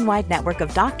nationwide network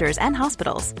of doctors and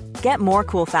hospitals. Get more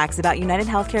cool facts about United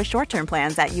Healthcare short-term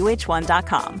plans at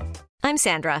uh1.com. I'm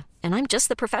Sandra, and I'm just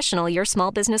the professional your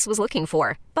small business was looking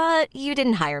for. But you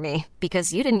didn't hire me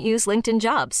because you didn't use LinkedIn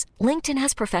Jobs. LinkedIn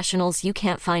has professionals you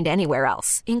can't find anywhere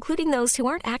else, including those who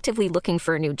aren't actively looking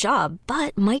for a new job,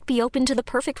 but might be open to the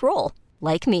perfect role,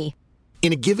 like me.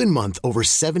 In a given month, over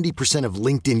 70% of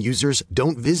LinkedIn users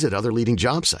don't visit other leading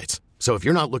job sites. So if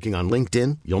you're not looking on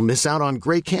LinkedIn, you'll miss out on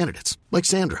great candidates like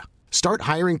Sandra. Start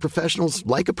hiring professionals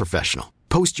like a professional.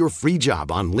 Post your free job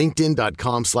on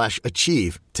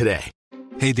linkedin.com/achieve today.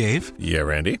 Hey, Dave. Yeah,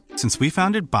 Randy. Since we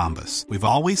founded Bombas, we've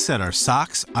always said our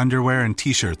socks, underwear, and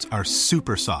T-shirts are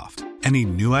super soft. Any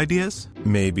new ideas?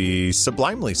 Maybe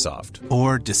sublimely soft.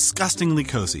 Or disgustingly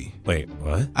cozy. Wait,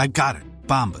 what? I got it.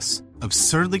 Bombas.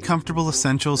 Absurdly comfortable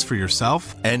essentials for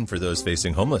yourself and for those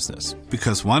facing homelessness.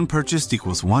 Because one purchased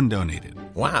equals one donated.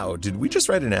 Wow, did we just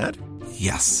write an ad?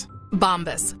 Yes.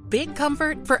 Bombas. Big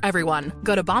comfort for everyone.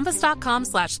 Go to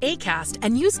bombas.com/ACAST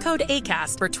and use code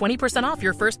ACAST for 20% off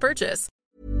your first purchase.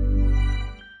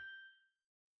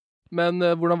 Men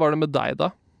hvordan var det med deg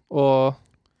da? Og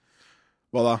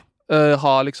hva da?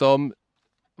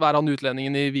 Være han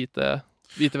utlendingen i hvite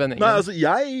vendingen? Nei, altså,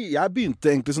 jeg begynte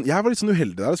egentlig sånn. Jeg var litt sånn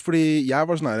uheldig der, altså, fordi jeg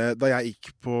var sånn her, da jeg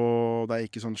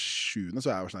gikk i sånn 7.,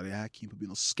 så jeg var sånn her, jeg er keen på å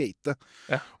begynne å skate.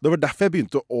 Ja. Det var derfor jeg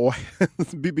begynte å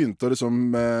liksom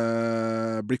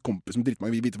bli kompis med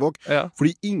drittmange hvite folk. Ja.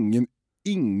 Fordi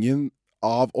ingen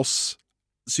av oss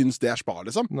syns det er spar,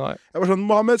 liksom. Nei. Jeg var sånn,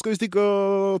 Mohammed, skal vi stikke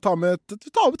og ta med et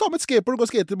skateboard og gå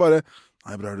og skate? Bare,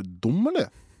 nei, bro, er du dum, eller?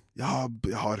 Ja,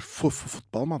 jeg har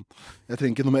fotball, mann. Jeg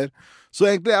trenger ikke noe mer. Så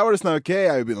egentlig jeg var det sånn, ok,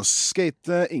 jeg vil begynne å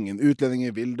skate, ingen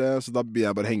utlendinger vil det, så da begynner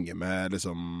jeg bare å henge med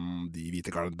liksom, de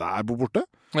hvite karene der borte.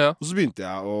 Ja. Og så begynte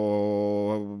jeg å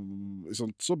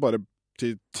så bare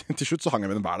til slutt så hang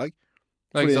jeg med dem hver dag.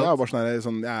 Fordi jeg var bare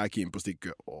sånn, jeg er keen på å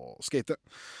stikke og skate.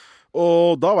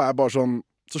 Og da var jeg bare sånn,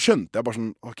 så skjønte jeg bare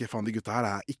sånn, ok, faen, de gutta her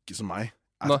er ikke som meg.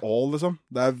 At all, liksom.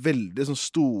 Det er veldig sånn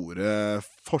store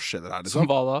forskjeller her, liksom. Som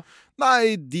hva da?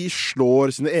 Nei, de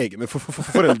slår sine egne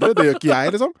foreldre. Det gjør ikke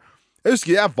jeg, liksom. Jeg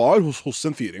husker jeg var hos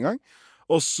en fyr en gang.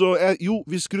 Og så,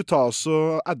 vi skulle ta oss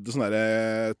og adde sånn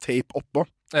der tape oppå.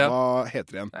 Ja. Hva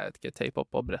heter det igjen? Jeg vet ikke, tape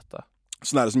oppå brettet.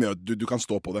 Sånn er det som gjør at du kan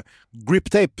stå på det.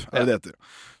 Grip tape er det heter.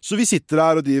 Så vi sitter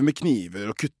der og driver med kniver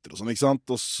og kutter og sånn, ikke sant?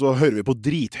 Og så hører vi på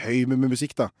drithøy med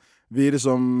musikk, da. Vi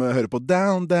liksom hører på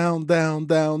down, down, down,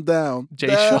 down, down.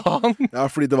 Jay-Sean. Ja,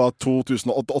 fordi det var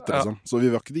 2008, liksom. Så vi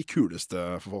var ikke de kuleste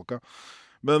for folka.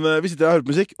 Men vi sitter der og hører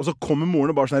på musikk, og så kommer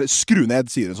moren og bare sånn her, skru ned,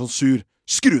 sier hun sånn sur.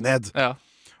 Skru ned! Ja.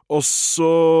 Og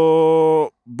så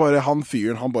bare han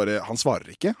fyren, han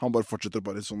svarer ikke. Han bare fortsetter å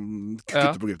bare sånn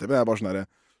kutte på gripteppet. Jeg er bare sånn her,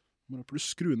 må du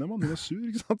skru ned, mann? Hun er sur,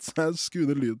 ikke sant? Så jeg skrur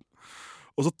ned lyden.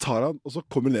 Og så tar han, og så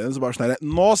kommer han ned, så bare sånn her,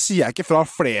 nå sier jeg ikke fra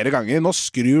flere ganger, nå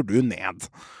skrur du ned.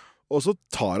 Og så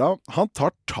tar han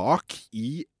tar tak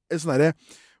i en sånn der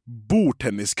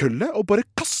bordtenniskølle og bare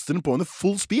kaster den på henne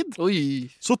full speed. Oi.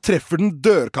 Så treffer den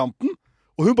dørkanten,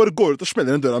 og hun bare går ut og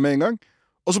smeller den døra med en gang.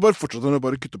 Og så bare fortsetter hun å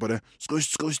bare kutte bare, skal vi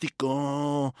stikke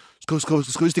og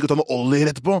ta noe ollie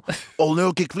etterpå? Ollie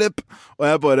og kickflip? Og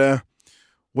jeg bare,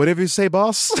 whatever you say,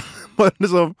 boss. Bare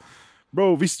liksom,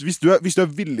 bro, hvis du er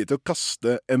villig til å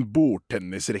kaste en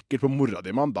bordtennisrekker på mora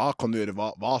di, man, da kan du gjøre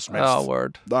hva som helst. Ja,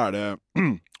 word. Da er det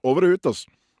over og ut, altså.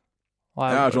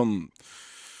 Jeg er sånn,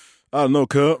 I don't know,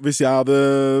 hvis jeg hadde...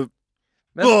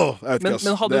 Men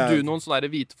hadde du noen sånne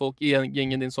hvite folk i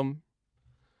gjengen din som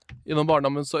gjennom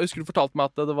barndommen, så jeg husker du fortalte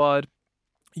meg at det var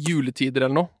juletider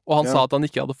eller noe, og han sa at han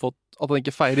ikke hadde fått, at han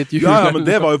ikke feiret jul. Ja, men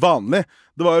det var jo vanlig.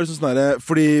 Det var jo sånn der,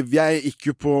 fordi jeg gikk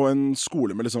jo på en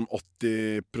skole med liksom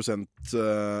 80%,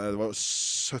 det var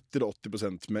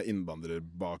 70-80% med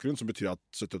innvandrerbakgrunn, som betyr at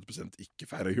 70-80% ikke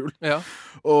feirer jul. Ja.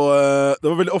 Og det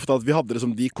var veldig ofte at vi hadde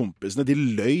liksom de kompisene, de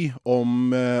løy om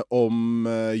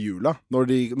jula.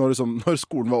 Når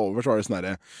skolen var over, så var det sånn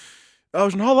der, jeg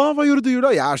var sånn, halla, hva gjorde du i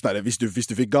jula? Jeg er sånn der, hvis du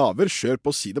fikk gaver, kjør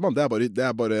på å si det, man. Det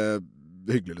er bare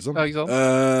hyggelig, liksom. Ja, ikke sant?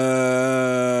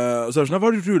 Så er det sånn, hva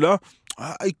har du gjort i jula?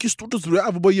 Ikke stort, tror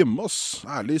jeg var bare hjemme, ass.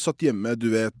 Ærlig, satt hjemme, du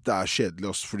vet, det er kjedelig,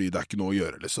 ass, fordi det er ikke noe å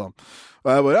gjøre, liksom. Og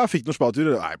jeg bare, jeg fikk noen spatur,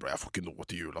 nei, bro, jeg får ikke noe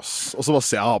til jul, ass. Og så bare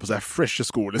ser jeg ha på seg freshe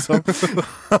sko, liksom.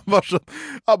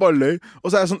 Jeg bare løy. Og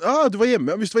så er jeg sånn, ja, du var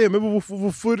hjemme, hvis du var hjemme,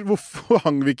 hvorfor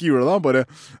hang vi ikke i jula da? Bare,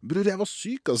 bror, jeg var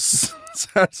syk, ass. Så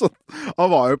er det sånn, han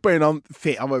var jo på en eller annen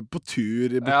han var jo på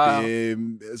tur borti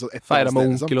sånn feira med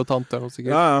onkel og tante eller noe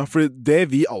sikkert. Ja, fordi det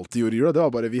vi alltid gjorde i jula, det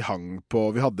var bare vi hang på,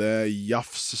 vi hadde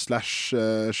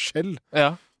jafs/skjell.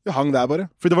 Ja. Vi hang der bare.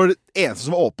 For det var det eneste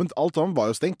som var åpent. Alt sammen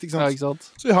var jo stengt, ikke sant? Ja, ikke sant?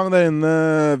 Så vi hang der inne,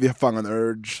 vi fanget en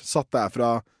urge, satt der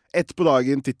fra 1 på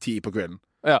dagen til 10 på kvelden.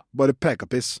 Ja. Bare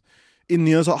prekapiss. I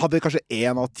nye så hadde kanskje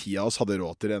 1 av 10 av oss hadde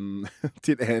råd til en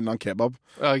eller annen kebab.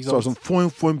 Ja, ikke sant? Så var det sånn,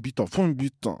 få en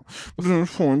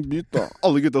bit da.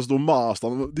 Alle gutta stod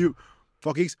mastand. De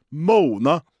fuckings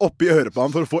mona oppi øret på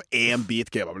han for å få 1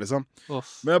 bit kebab, liksom.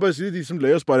 Men jeg bare sier, de som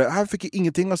løy oss bare, her fikk jeg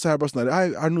ingenting, altså. Jeg bare sånn,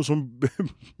 er det noe som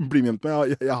blir med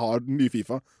meg? Jeg har den nye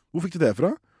FIFA. Hvor fikk du det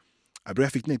fra? Bro,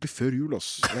 jeg fikk den egentlig før jul, ass.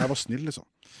 Jeg var snill, liksom.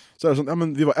 Så er det sånn, ja,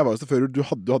 men jeg var jo før jul, du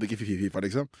hadde ikke FIFA,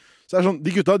 liksom. Så er det sånn,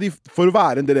 de gutta, for å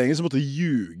være en del gjengen, så måtte de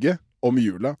ljuge om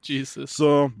jula. Jesus.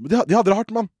 Så de hadde det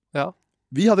hardt, mann. Ja.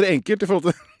 Vi hadde det enkelt i forhold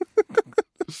til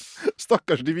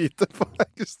stakkars de hvite,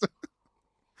 faktisk.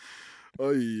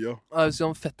 Oi, ja. Jeg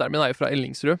husker fetteren min er jo fra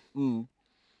Ellingsrud.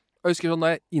 Jeg husker sånn,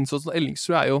 da jeg innså at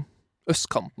Ellingsrud er jo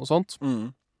østkanten og sånt.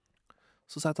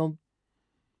 Så sa jeg til han,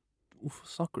 hvorfor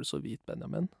snakker du så hvit,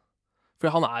 Benjamin? For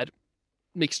han er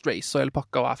mixed race og hele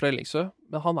pakka og er fra Ellingsrud,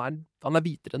 men han er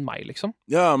hvitere enn meg, liksom.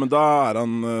 Ja, men da er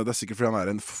han, det er sikkert fordi han er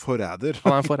en forræder.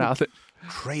 Han er en forræder.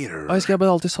 Traitor. Jeg husker jeg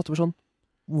bare alltid satt over sånn,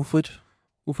 hvorfor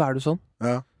er du sånn?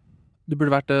 Ja. Du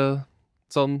burde vært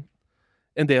sånn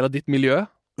en del av ditt miljø.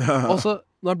 Og så,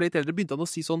 når han ble litt eldre, begynte han å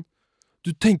si sånn,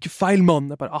 du tenker feil, mann.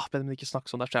 Jeg bare, Benjamin, ikke snakk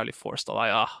sånn, det er så jævlig forced av deg.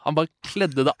 Ja. Han bare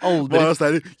kledde det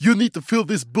aldri. You need to fill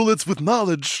these bullets with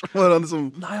knowledge. Han, liksom,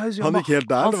 han gikk helt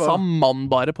der. Han sa mann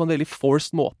bare på en veldig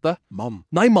forced måte. Mann.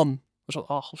 Nei, mann. Og sånn,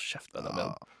 hold kjeft,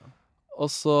 Benjamin. Og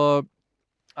så,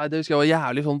 det husker jeg var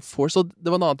jævlig sånn forced. Og det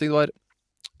var en annen ting, det var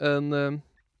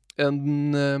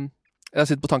jeg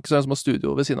sitter på Tankesøren som har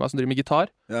studio ved siden av meg som driver med gitar.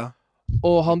 Ja.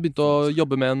 Og han begynte å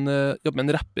jobbe med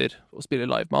en rapper og spille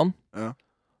live med han. Ja.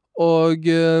 Og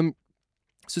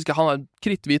så husker jeg han er en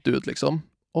kritthvit ut, liksom.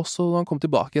 Og så når han kom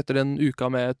tilbake etter en uke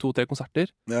med 2-3 konserter,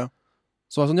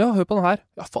 så var jeg sånn, ja, hør på den her.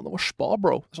 Ja, faen, det var spa,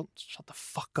 bro. Sånn, shut the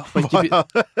fuck up.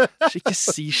 Ikke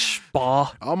si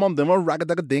spa. Ja, man, den var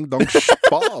raggadaggading-dong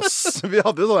spa, ass. Vi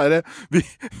hadde jo sånn her,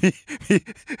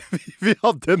 vi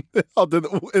hadde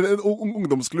en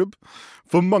ungdomsklubb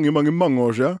for mange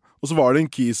år siden, og så var det en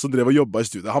kis som drev og jobbet i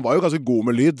studiet. Han var jo ganske god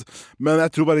med lyd, men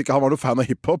jeg tror bare ikke han var noen fan av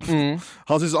hiphop.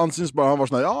 Han synes bare han var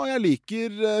sånn her, ja, jeg liker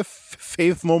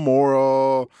Faith No More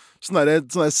og sånn der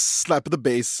slap of the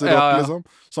bass rock, liksom.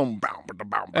 Sånn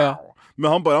Men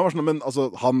han var sånn, men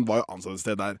altså, han var jo ansatt et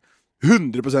sted der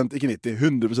 100%, ikke 90,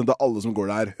 100% av alle som går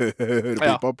der hører på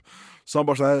hiphop. Så han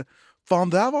bare sånn her, faen,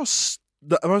 det her var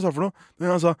hva var det sa for noe?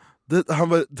 Men han sa, det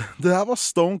her var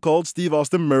Stone Cold Steve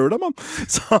Austin Murder, mann.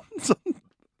 Så han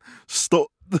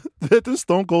vet du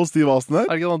Stone Cold Steve Austin her?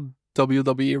 Er det ikke noen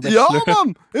WWE wrestler? Ja,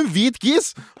 mann! En hvit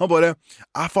kis! Han bare,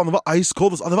 faen, det var Ice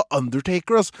Cold, det var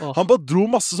Undertaker, ass. Han bare dro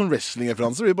masse sånn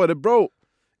wrestling-referanser. Vi bare, bro,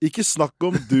 ikke snakk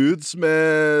om dudes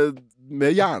med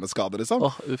hjerneskader, liksom.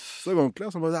 Så ordentlig,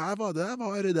 altså.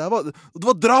 Det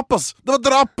var drap, ass! Det var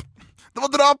drap!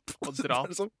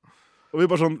 Og vi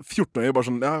bare sånn, 14-åringer, bare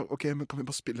sånn, ja, ok, men kan vi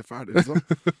bare spille ferdig, liksom?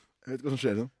 Jeg vet ikke hva som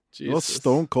skjer, liksom. Det var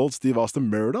Stone Cold Steve Austin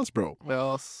Murder, bro.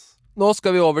 Ja, ass. Nå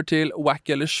skal vi over til Wack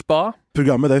eller Spa.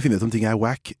 Programmet der vi finner ut om ting er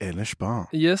Wack eller Spa.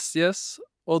 Yes.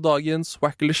 Og dagens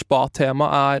Wack eller Spa-tema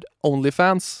er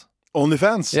OnlyFans.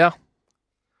 OnlyFans? Ja.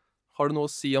 Har du noe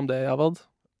å si om det, Javad?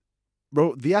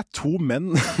 Bro, vi er 2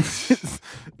 menn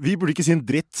Vi burde ikke si en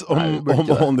dritt om Nei,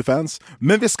 OnlyFans,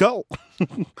 men vi skal.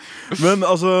 Men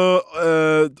altså,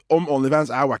 om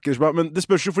OnlyFans wack eller bra, men det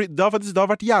spørs jo, fordi det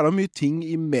har vært jævla mye ting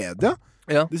i media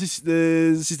det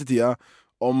siste tida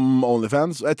om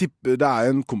OnlyFans, og jeg tipper det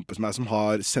en kompis med meg som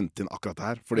har sendt inn akkurat det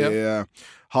her, fordi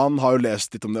han har jo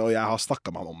lest litt om det, og jeg har snakket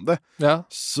med han om det.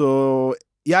 Så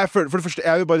jeg føler, for det første,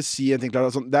 jeg vil bare si en ting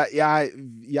klart, sånn,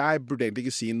 jeg burde egentlig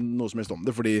ikke si noe som helst om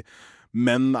det, fordi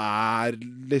menn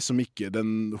liksom ikke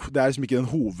den liksom ikke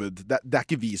den det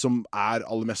ikke vi som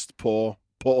aller mest på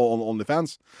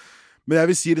OnlyFans, men jeg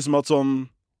vil si liksom at sånn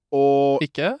og,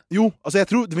 ikke? Jo, altså jeg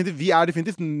tror definitivt, vi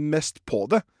definitivt mest på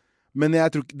det, men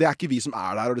jeg tror det ikke vi som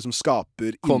der og liksom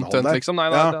skaper innhold Content, der. Liksom?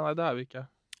 Nei, det vi ikke.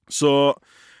 Så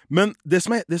men det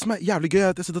som jævlig gøy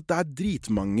at jeg har sett at det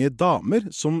dritmange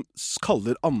damer som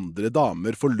kaller andre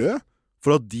damer for lø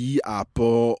for at de på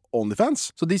OnlyFans.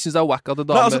 Så de synes det wack at det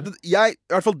damer... Nei, altså,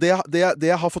 i hvert fall det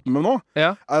jeg har fått med meg nå,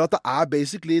 at det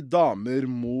basically damer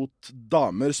mot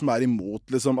damer som imot,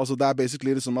 liksom. Altså, det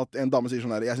basically liksom at en dame sier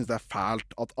sånn her, jeg synes det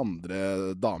fælt at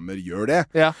andre damer gjør det.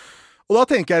 Og da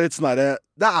tenker jeg litt sånn her,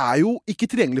 det jo ikke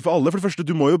tilgjengelig for alle. For det første,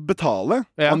 du må jo betale.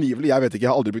 Angivelig, jeg vet ikke,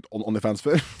 jeg har aldri brukt OnlyFans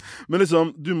før. Men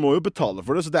liksom, du må jo betale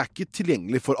for det, så det ikke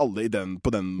tilgjengelig for alle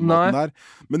på den måten her.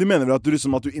 Men de mener vel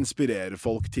at du inspirerer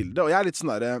folk til det. Og jeg litt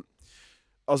sånn der,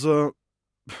 altså,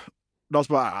 la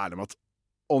oss bare være ærlige med at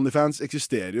OnlyFans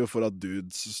eksisterer jo for at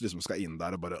dudes liksom skal inn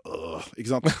der og bare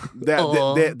ikke sant?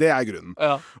 Det grunnen.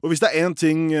 Og hvis det en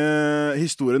ting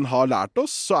historien har lært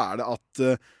oss, så det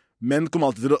at menn kommer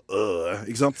alltid til å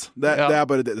ikke sant? Det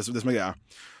bare det som greia.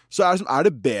 Så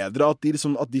det bedre at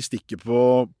de stikker på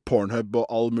Pornhub og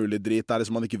all mulig drit der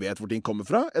liksom man ikke vet hvor ting kommer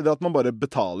fra, eller at man bare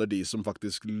betaler de som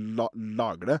faktisk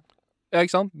lager det. Ja,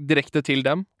 ikke sant? Direkte til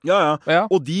dem. Ja.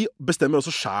 Og de bestemmer også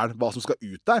selv hva som skal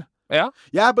ut der.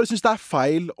 Jeg bare synes det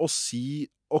feil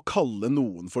å kalle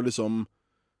noen for liksom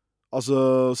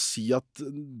altså, si at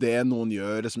det noen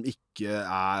gjør som ikke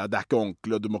det ikke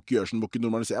ordentlig, og du må ikke gjøre sånn, du må ikke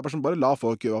normalisere. Bare la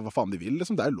folk gjøre hva faen de vil,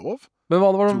 liksom. Det lov. Men hva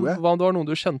om det var noen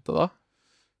du kjente da?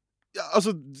 Ja,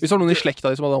 altså... Hvis det var noen i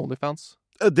slekta som hadde OnlyFans?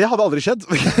 Det hadde aldri skjedd.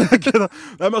 Nei,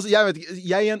 men altså, jeg vet ikke,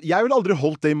 jeg ville aldri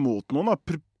holdt det imot noen,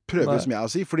 da. Prøver som jeg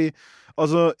å si, fordi,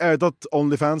 altså, jeg vet at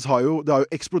OnlyFans det har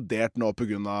jo eksplodert nå på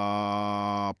grunn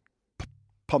av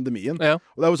pandemien.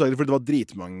 Og det jo sagt fordi det var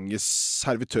dritmange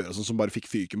servitører som bare fikk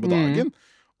fyken på dagen.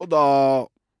 Og da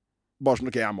bare sånn,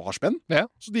 ok, jeg må ha spenn.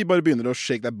 Så de bare begynner å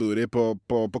shake that booty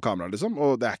på kamera, liksom.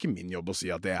 Og det ikke min jobb å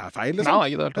si at det feil, liksom.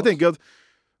 Nei, ikke det. Jeg tenker at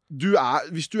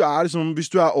hvis du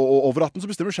over 18, så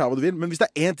bestemmer du selv hva du vil. Men hvis det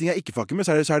en ting jeg ikke fucker med,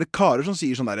 så det karer som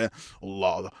sier sånn der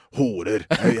horer,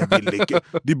 jeg vil ikke,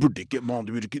 de burde ikke, man,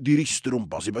 de rister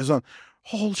rumpa si, bare sånn.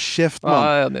 Hold kjeft,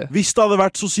 mann. Hvis det hadde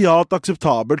vært sosialt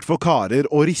akseptabelt for karer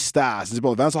å riste assen sin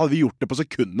på OnlyFans, så hadde vi gjort det på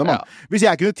sekundene, mann. Hvis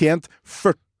jeg kunne tjent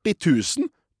 40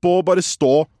 000 på å bare stå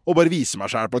og bare vise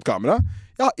meg selv på et kamera,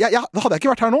 da hadde jeg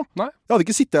ikke vært her nå. Jeg hadde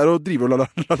ikke sittet her og drive og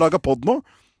laga podd nå.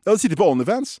 Jeg hadde sittet på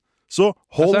OnlyFans. Så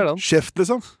hold kjeft,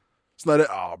 liksom. Sånn der,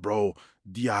 bro,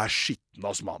 de skitne,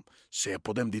 ass, mann. Se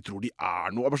på dem, de tror de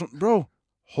noe. Jeg bare sånn, bro,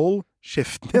 hold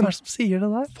kjeften din. Hvem som sier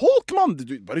det der? Folk, mann!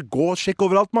 Bare gå og sjekk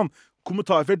overalt, mann.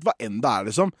 Kommentarfelt, hva enn det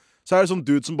liksom. Så det sånn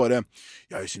dude som bare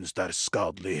jeg synes det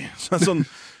skadelig. Så sånn,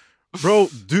 bro,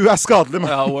 du skadelig,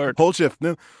 man. Hold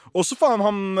kjeften din. Og så faen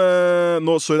han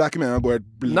nå, sorry, det ikke meningen å gå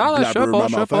helt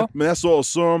blabber på. Men jeg så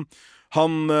også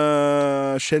han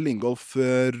Kjell Ingolf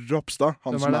Ropstad,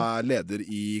 han som leder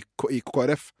i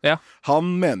KrF.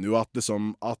 Han mener jo at liksom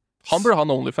at han burde ha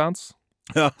en OnlyFans.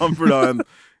 Ja, han burde ha en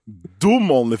dum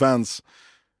OnlyFans.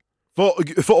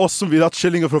 For oss som vil at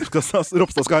Kjell Ingolf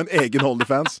Ropstad skal ha en egen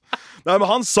OnlyFans. Nei, men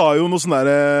han sa jo noe sånn der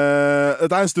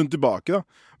dette en stund tilbake, da.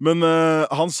 Men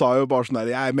han sa jo bare sånn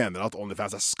der, jeg mener at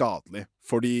OnlyFans skadelig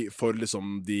for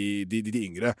liksom de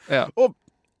yngre. Og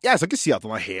jeg skal ikke si at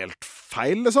han helt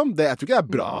feil, liksom. Jeg tror ikke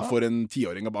det bra for en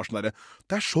 10-åring å bare sånn der,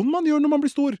 det sånn man gjør når man blir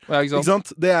stor. Ikke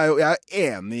sant? Jeg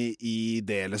enig i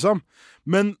det, liksom.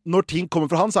 Men når ting kommer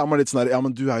fra han, så man litt sånn der, ja,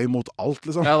 men du jo imot alt,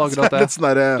 liksom. Ja, det akkurat det. Sånn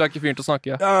der, du ikke fyren til å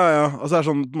snakke. Ja. Altså, det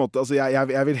sånn, på en måte, altså,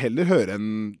 jeg vil heller høre en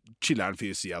chiller'n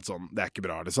fyr si at sånn, det ikke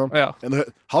bra, liksom.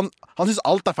 Han synes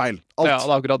alt feil. Alt. Ja,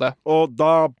 det akkurat det. Og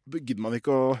da gidder man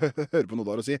ikke å høre på noe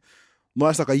der og si. Nå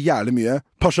har jeg snakket jævlig mye.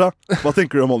 Pasha, hva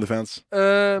tenker du om OnlyFans?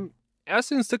 Jeg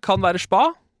synes det kan være spa.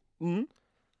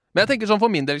 Men jeg tenker sånn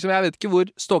for min del, liksom, jeg vet ikke hvor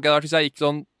ståket jeg hadde vært hvis jeg gikk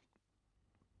sånn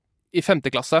i 5.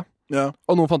 klasse.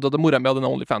 Og noen fant ut at mora mi hadde en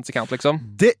OnlyFans-account, liksom.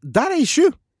 Det der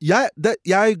issue! Vet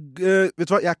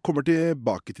du hva, jeg kommer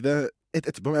tilbake til det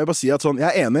etterpå, men jeg vil bare si at sånn,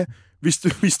 jeg enig. Hvis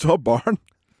du har barn,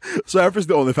 så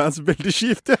plutselig OnlyFans veldig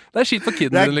kjipt. Det skitt for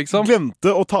kiden din, liksom. Jeg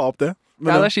glemte å ta opp det.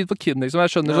 Ja, det shit for kiden, liksom.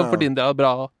 Jeg skjønner sånn for din del er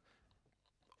bra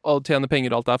å tjene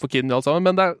penger og alt det her for kiden og alt sammen,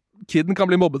 men kiden kan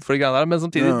bli mobbet for de greiene der, men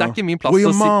samtidig, det er ikke min plass til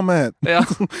å si... Ja.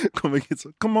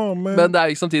 Come on, man. Men det er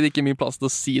samtidig ikke min plass til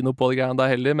å si noe på de greiene der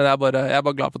heller, men jeg er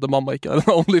bare glad for at mamma ikke har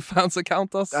en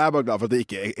OnlyFans-account, ass. Jeg er bare glad for at det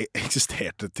ikke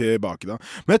eksisterte tilbake da.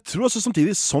 Men jeg tror også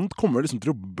samtidig, sånt kommer liksom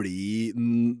til å bli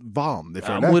vanlig,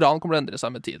 føler jeg. Moralen kommer til å endre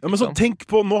seg med tid. Ja, men så tenk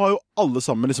på, nå har jo alle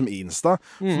sammen liksom Insta.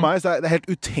 For meg så er det helt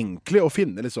utenkelig å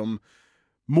finne liksom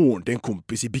moren til en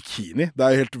kompis i bikini. Det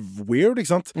er jo helt weird, ikke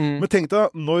sant? Men tenk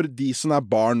deg, når de som er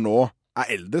barn nå er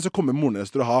eldre, så kommer moren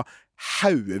deres til å ha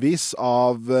haugevis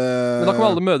av Men da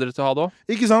kommer alle mødre til å ha det også.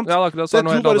 Ikke sant? Ja, akkurat, så jeg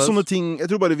tror bare sånne ting,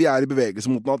 jeg tror bare vi er i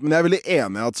bevegelse mot noe. Men jeg er veldig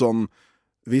enig i at sånn,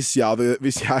 hvis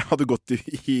jeg hadde gått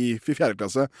i 4.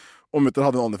 klasse, og mutter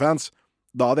hadde en OnlyFans,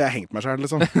 da hadde jeg hengt meg selv,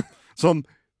 liksom. Sånn,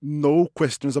 no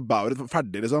questions about it.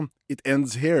 Ferdig, liksom. It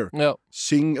ends here. Ja.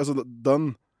 Syng, altså,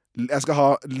 done. Jeg skal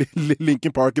ha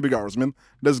Linkin Park i begravelsen min.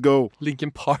 Let's go.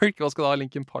 Linkin Park? Hva skal du ha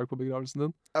Linkin Park på begravelsen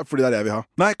din? Fordi det er det jeg vil ha.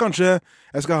 Nei, kanskje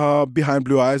jeg skal ha Behind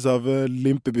Blue Eyes av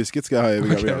Limp Bizkit skal jeg ha i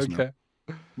begravelsen min.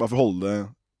 Bare for å holde det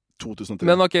 2003.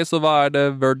 Men ok, så hva er det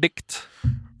verdict?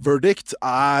 Verdict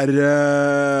er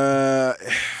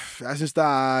jeg synes det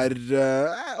er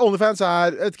OnlyFans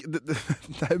er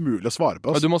det er umulig å svare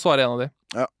på, altså. Du må svare en av de.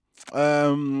 Ja.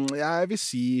 Jeg vil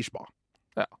si spa.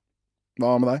 Ja.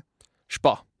 Hva med deg?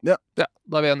 Spa. Ja, da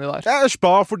er vi enige der. Jeg er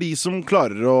spa for de som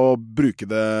klarer å bruke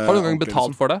det. Har du noen gang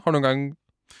betalt for det? Har du noen gang...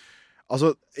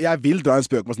 Altså, jeg vil dra en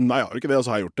spøk med sånn, nei, jeg har ikke det, og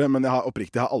så har jeg gjort det, men jeg har aldri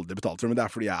betalt for det, men det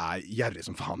er fordi jeg er gjerrig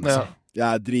som faen, altså. Ja. Jeg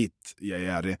er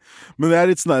dritgjerrig. Men det er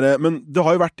litt sånn der, men det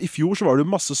har jo vært, i fjor så var det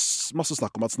jo masse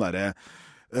snakk om at sånn der,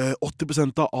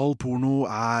 80% av all porno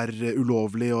er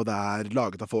ulovlig, og det er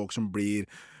laget av folk som blir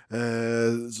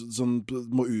sånn,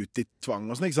 må ut i tvang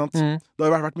og sånn, ikke sant? Det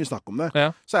har jo vært mye snakk om det.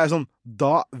 Ja. Så er jeg sånn,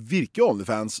 da virker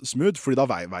OnlyFans smooth, fordi da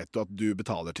vet du at du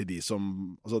betaler til de som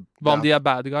altså, hva om de er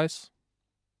bad guys?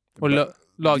 Og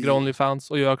lager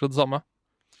OnlyFans og gjør akkurat det samme?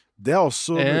 Det er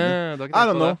også I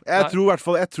don't know. Jeg tror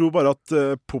bare at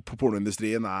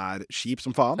pornoindustrien er kjip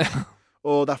som faen.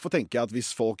 Og derfor tenker jeg at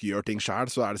hvis folk gjør ting selv,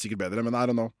 så er det sikkert bedre, men I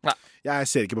don't know. Nei. Jeg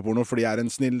ser ikke på porno, fordi jeg er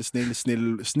en snill gutt. Jeg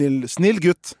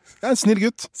er en snill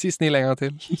gutt. Si snill en gang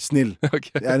til. Snill.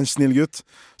 Okay. Jeg er en snill gutt,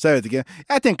 så jeg vet ikke.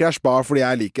 Jeg tenker det er spa fordi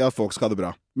jeg liker at folk skal ha det bra.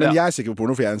 Men jeg ser ikke på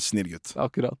porno, fordi jeg er en snill gutt.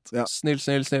 Akkurat. Ja.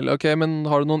 Snill. Ok, men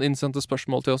har du noen innsendte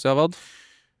spørsmål til oss, Javad?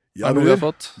 Ja, det har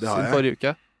fått det har siden forrige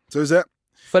uke. Skal vi se.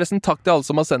 Forresten, takk til alle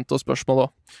som har sendt oss spørsmål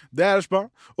også. Det er spa.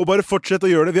 Og bare fortsett å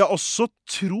gjøre det. Vi har også,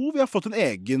 vi har fått en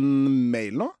egen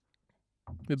mail nå.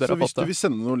 Så hvis du vil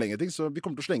sende noen lengre ting, så vi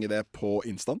kommer til å slenge det på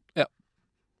Instaen. Ja.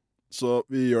 Så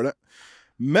vi gjør det.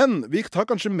 Men vi tar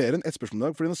kanskje mer enn ett spørsmål i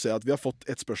dag, fordi nå ser jeg at vi har fått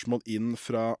et spørsmål inn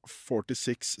fra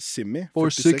 46 Simmy.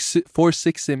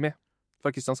 46 Simmy.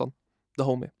 Fra Kristiansand. The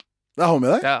homie. Det er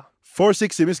homie der? Ja.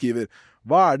 46 Simmy skriver,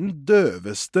 hva er den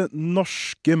døveste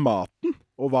norske maten?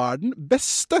 Og hva er den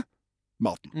beste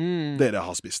maten dere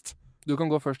har spist? Du kan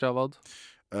gå først, Javad.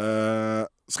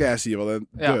 Skal jeg si hva den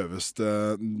døveste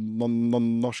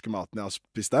norske maten jeg har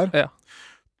spist er? Ja.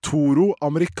 Toro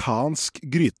amerikansk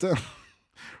gryte.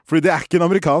 Fordi det er ikke en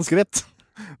amerikansk rett.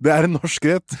 Det er en norsk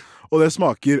rett. Og det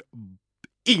smaker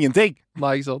ingenting.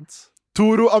 Nei, ikke sant.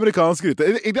 Toro amerikansk gryte.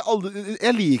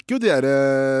 Jeg liker jo de der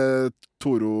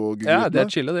Toro-grytene. Ja, det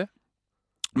er chille, det.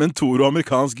 Men Toro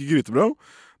amerikansk gryte, bro,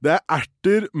 det er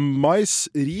erter, mais,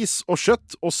 ris og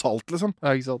kjøtt og salt, liksom. Ja,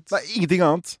 ikke sant. Det er ingenting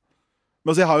annet. Men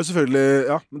altså, jeg har jo selvfølgelig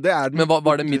det er den. Men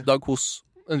var det middag hos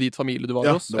en hvit familie du var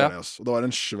hos? Ja, det var det også. Og det var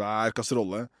en svær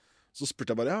kasserolle. Så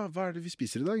spurte jeg bare, hva er det vi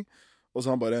spiser i dag? Og så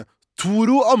han bare,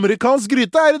 Toro amerikansk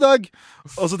gryte er i dag!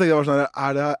 Og så tenkte jeg bare sånn,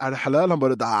 er det halal? Han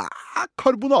bare, det er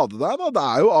karbonade der da, det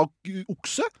er jo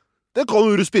okse. Det kan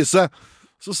du spise.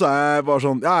 Så sa jeg bare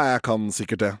sånn, jeg kan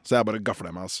sikkert det. Så jeg bare gafflet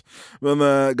meg, ass. Men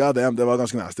god damn, det var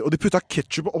ganske nasty. Og de putta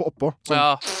ketchup oppå.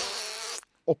 Sånn,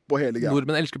 oppå hele greia.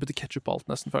 Nordmenn elsker å putte ketchup på alt,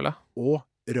 nesten, føler jeg. Og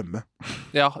rømme.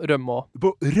 Ja, rømme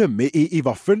også. Rømme i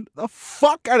vaffel? Hva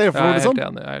fuck er det for noe, liksom?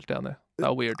 Jeg er helt enig. Det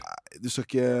er weird. Du skal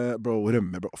ikke, bro,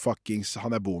 rømme, bro. Fuckings,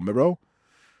 han jeg bor med, bro.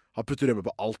 Han putter rømme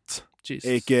på alt. Jesus.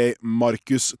 A.k.a.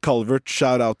 Marcus Calvert,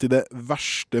 shout out til det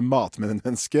verste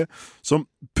matmennesket som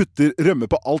putter rømme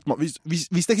på alt. Hvis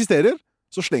det eksisterer,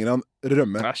 så slenger han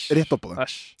rømme rett oppå det.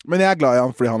 Men jeg er glad i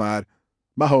han, fordi han er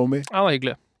my homie. Han er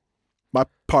hyggelig. My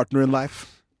partner in life.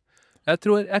 Jeg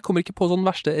kommer ikke på sånn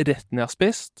verste retten jeg har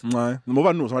spist. Nei, det må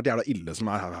være noe som har vært jævla ille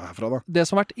som er herfra da. Det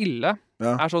som har vært ille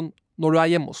er sånn, når du er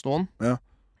hjemme hos noen,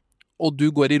 og du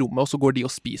går i rommet, og så går de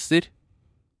og spiser.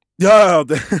 Ja,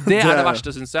 det er det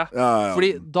verste, synes jeg. Ja.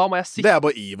 Fordi da må jeg si... Det er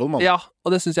bare evil, mann. Ja, og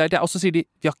det synes jeg helt. Og så sier de,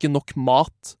 vi har ikke nok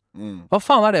mat. Hva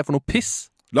faen er det for noe piss?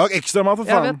 Lag ekstra mat, for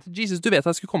Jeg faen. vet, Jesus, du vet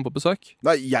jeg skulle komme på besøk.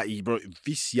 Nei, bro,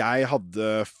 hvis jeg hadde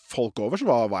folk over, så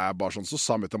var jeg bare sånn. Så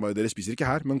sa møtta meg, dere spiser ikke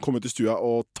her, men kom ut i stua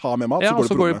og ta med mat, Ja,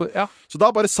 så går det på rommet. Så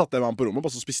da bare satt jeg med han på rommet,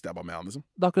 og så spiste jeg bare med han, liksom.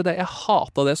 Det er akkurat det. Jeg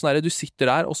hatet det sånn der, du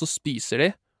sitter der, og så spiser de,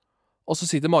 og så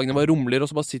sitter magen bare rumler, og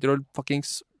så bare sitter du og fucking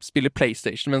spiller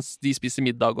PlayStation mens de spiser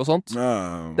middag og sånt.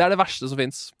 Det er det verste som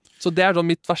finnes. Så det er sånn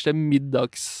mitt verste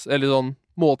eller sånn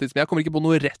måltid. Jeg kommer ikke på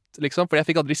noe rett, liksom, for jeg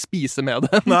fikk aldri spise med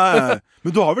det. Nei,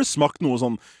 men du har vel smakt noe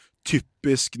sånn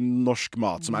typisk norsk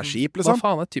mat som er skip, liksom? Hva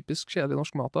faen er typisk kjedelig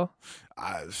norsk mat, da?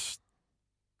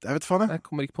 Jeg vet faen, jeg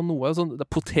kommer ikke på noe. Sånn, det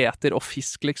er poteter og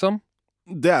fisk, liksom.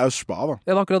 Det er jo spa, da.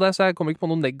 Ja, det er akkurat det, så jeg kommer ikke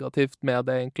på noe negativt med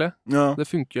det, egentlig. Ja. Det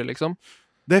funker, liksom.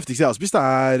 Det heftigste jeg har spist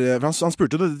er han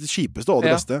spurte det kjipeste og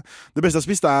det beste. Det beste jeg har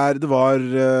spist det var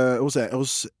hos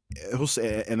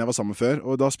en jeg var sammen med før.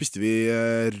 Og da spiste vi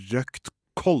røkt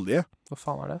kolje. Hva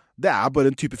faen er det? Det er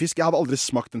bare en type fisk. Jeg hadde aldri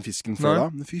smakt den fisken før da.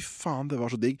 Men fy faen, det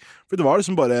var så digg. For det var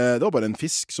liksom bare en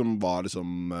fisk som var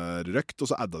liksom røkt. Og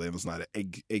så adda de en sånn her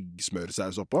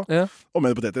eggsmørsaus oppå. Og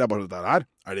med poteter. Jeg bare sånn, det her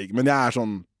er digg. Men jeg er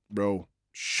sånn, bro,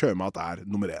 sjømat er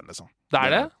nummer 1, liksom. Det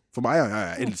er det? For meg, ja.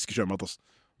 Jeg elsker sjømat, altså.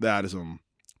 Det er liksom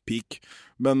peak.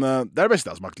 Men det er det beste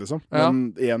jeg har smakt, liksom.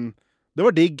 Men igjen, det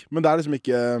var digg, men det er liksom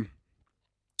ikke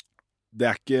Det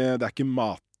er ikke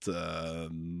mat Det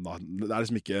er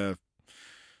liksom ikke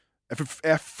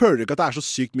jeg føler ikke at det er så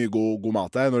sykt mye god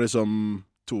mat der, når liksom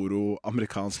Toro,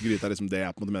 amerikansk gryte er liksom det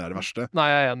jeg på en måte mener er det verste. Nei,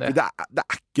 jeg er enig. Det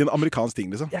er ikke en amerikansk ting,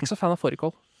 liksom. Jeg er ikke så fan av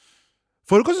fårikål.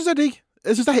 Fårikål synes jeg er digg.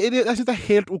 Jeg synes det er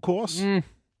helt ok, ass.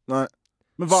 Nei.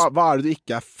 Men hva er det du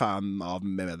ikke er fan av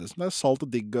med det? Det er salt og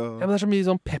digg og... Ja, men det er så mye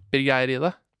sånn peppergreier i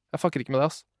det. Jeg fucker ikke med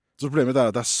det, ass. Så problemet er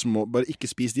at det er små. Bare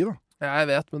ikke spis de, da. Ja, jeg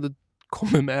vet, men det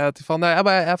kommer med til faen.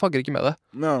 Jeg fucker ikke med det.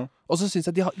 Ja. Og så synes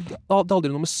jeg det hadde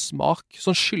aldri noe med smak.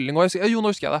 Sånn kylling og jo,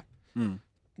 nå husker jeg det.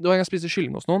 Det var en gang jeg spiste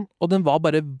kylling hos noen, og den var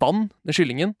bare vann, den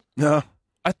kyllingen. Ja.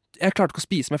 Jeg klarte ikke å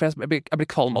spise mer, for jeg ble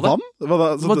kvalm av det. Vann? Det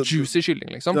var juicy kylling,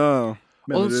 liksom. Ja.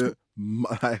 Mener du...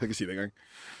 Nei, jeg kan ikke si det engang.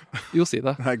 Jo, si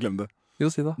det. Nei, glem det. Jo,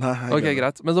 si det. Nei, ok,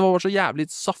 greit. Men det var bare så jævlig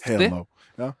saftig.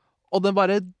 Ja. Og den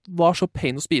bare var så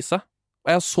pain å spise. Og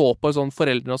jeg så på sånn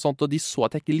foreldrene og sånt, og de så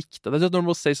at jeg ikke likte det. Når du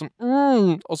må si sånn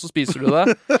og så spiser du det.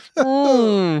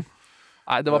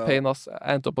 Nei, det var pain, ass.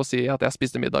 Jeg endte opp å si at jeg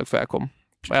spiste middag før jeg kom.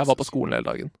 Og jeg var på skolen hele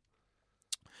dagen.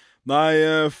 Nei,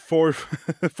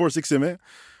 460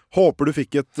 håper du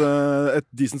fikk et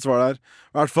decent svar der.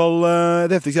 I hvert fall,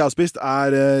 det heftigste jeg har spist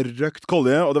er røkt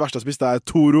kolje, og det verste jeg har spist er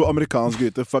Toro amerikansk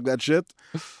gryte. Fuck that shit.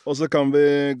 Og så kan vi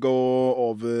gå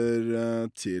over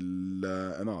til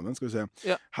en annen, skal vi se.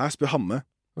 Ja. Her spør Hanne.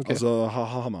 Okay. Altså,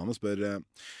 Hanne spør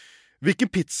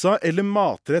hvilken pizza eller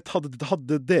matrett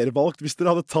hadde dere valgt hvis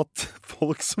dere hadde tatt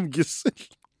folk som gissel?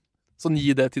 Sånn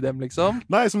gi det til dem, liksom?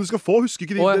 Nei, som du skal få. Husker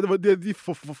ikke det var de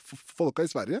folka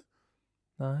i Sverige?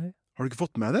 Nei. Har du ikke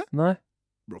fått med det? Nei.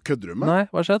 Bro, kødder du med? Nei,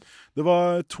 hva skjedde? Det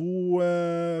var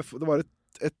det var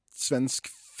et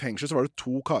svensk fengsel, så var det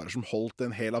 2 karer som holdt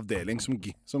en hel avdeling som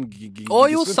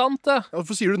jo, sant det! Ja,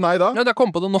 hvorfor sier du nei da? Ja, jeg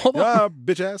kom på det nå, da. Ja,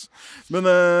 bitch ass. Men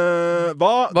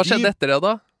hva skjedde etter det,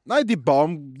 da? Nei, de ba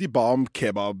om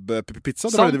kebab-pizza.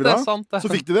 Det var det de ville ha. Sant det.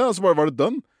 Så fikk de det, og så var det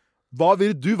done. Hva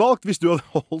ville du valgt hvis du hadde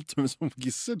holdt dem som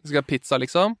gissel? Du skal ha pizza,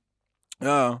 liksom?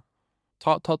 Ja.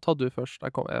 Ta du først.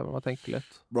 Jeg må tenke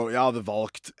litt. Bro, jeg hadde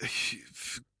valgt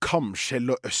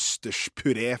kamskjell og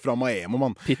østerspuré fra Maemo,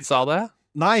 mann. Pizza av det?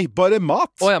 Nei, bare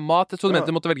mat. Ja, mat. Jeg trodde du mente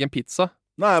du måtte velge en pizza.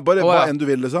 Nei, bare hva enn du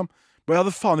vil, liksom. Bro, jeg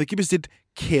hadde faen ikke bestilt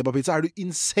kebabpizza. Er du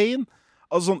insane?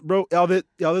 Altså sånn, bro, jeg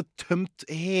hadde tømt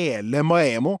hele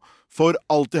Maemo for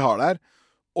alt de har der,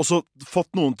 og så fått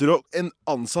en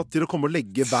ansatt til å komme og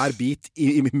legge hver bit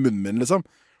i munnen min, liksom.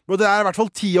 Bro, det er i hvert fall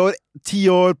 10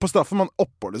 år på straffen, man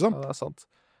oppår, liksom. Ja, det er sant.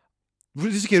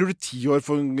 Hvorfor risikerer du 10 år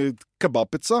for en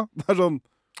kebabpizza? Det er sånn...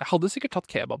 Jeg hadde sikkert tatt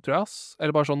kebab, tror jeg, ass.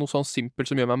 Eller bare sånn noe sånn simpelt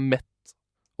som gjør meg mett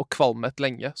og kvalmett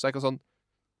lenge, så jeg kan sånn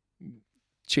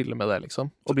chille med det, liksom.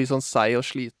 Og bli sånn seig og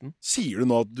sliten. Sier du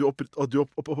nå at du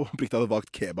oppriktig hadde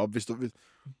valgt kebab hvis du...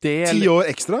 10 år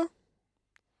ekstra?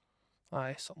 Nei,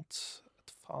 sant.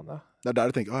 Faen, ja. Det er der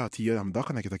du tenker, ja, 10 år, ja, men da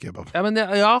kan jeg ikke ta kebab. Ja, men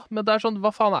det er sånn,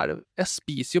 hva faen er det? Jeg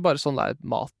spiser jo bare sånn der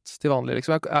mat til vanlig,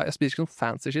 liksom. Jeg spiser ikke noen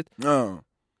fancy shit. Ja.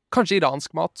 Kanskje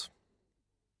iransk mat.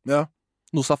 Ja.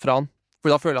 Noe safran. For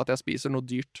da føler jeg at jeg spiser noe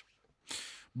dyrt.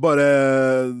 Bare...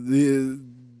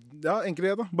 Ja,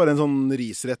 enkelt da. Bare en sånn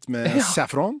risrett med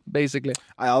saffron. Basically.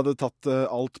 Jeg hadde tatt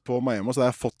alt på Maemo, så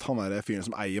jeg har fått han der fyren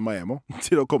som eier Maemo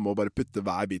til å komme og bare putte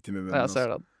hver bit i munnen. Ja, jeg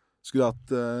ser det. Skulle hatt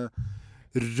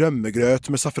rømmegrøt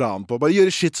med saffran på. Bare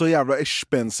gjøre shit så jævla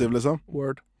expensive, liksom.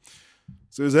 Word.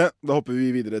 Skal vi se, da hopper vi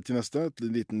videre til neste.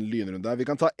 En liten lynrunde der. Vi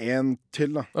kan ta en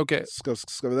til, da. Ok.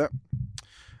 Skal vi det?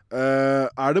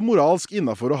 Er det moralsk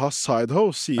innenfor å ha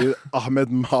sidehoe, sier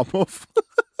Ahmed Mamov.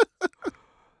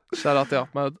 Shout out til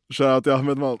Ahmed. Shout out til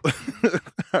Ahmed Mamov.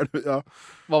 Ja.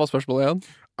 Hva var spørsmålet igjen?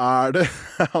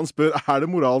 Han spør, er det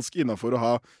moralsk innenfor å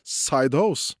ha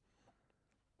sidehoes?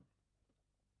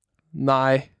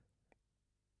 Nei.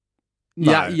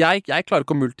 Jeg klarer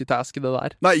ikke å multitaske det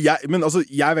der. Nei, men altså,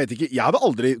 jeg vet ikke. Jeg hadde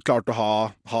aldri klart å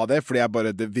ha det,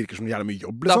 fordi det virker som jævla mye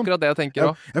jobb, liksom. Det er akkurat det jeg tenker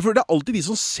også. Jeg føler det er alltid de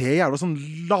som ser jævla sånn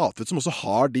late ut, som også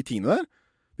har de tingene der.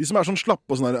 De som er sånn slappe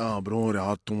og sånn der, bror, jeg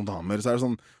har 2 damer. Så er det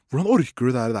sånn, hvordan orker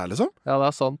du det der, liksom? Ja, det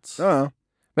er sant. Ja.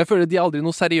 Men jeg føler de er aldri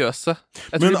noe seriøse.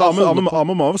 Men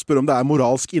Ahmed Mav spør om det er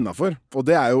moralsk innenfor. Og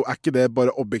det er ikke det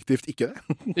bare objektivt ikke det?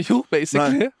 Jo,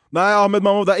 basically. Nei, Ahmed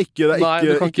Mav, det er ikke lov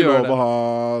det. Å ha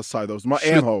sidehoes. Du må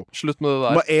ha 1 ho. Slutt med det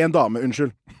der. Du må ha 1 dame,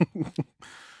 unnskyld.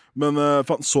 Men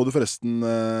så du forresten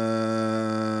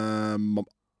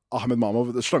Ahmed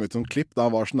Mamov slang ut sånn klipp da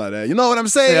han var sånn der, you know what I'm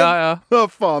saying? Ja. Å,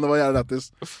 faen, det var jævlig lættis.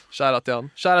 Shout out til han.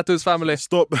 Shout out to his family.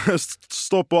 Stå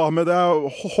på, Ahmed.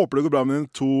 Jeg håper det går bra med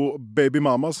dine 2 baby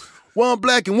mamas. 1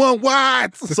 black and 1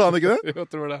 white! Sa han ikke det? Jeg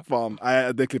tror det. Faen,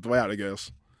 det klippet var jævlig gøy,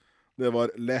 altså. Det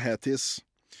var lehetis.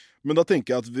 Men da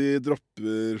tenker jeg at vi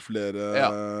dropper flere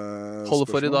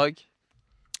Holder for i dag.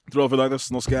 Tror for i dag,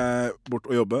 nå skal jeg bort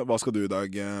og jobbe. Hva skal du i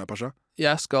dag, Pasha?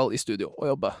 Jeg skal i studio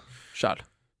og jobbe. Sjæl.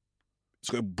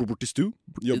 Skal jeg bort til stu?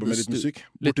 Jobbe med litt musikk?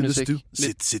 Litt musikk.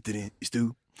 Sitter i stu.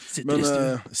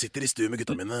 Sitter i stu med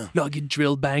gutta mine. Lager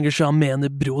drill bangers av mene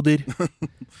broder.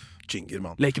 Chinger,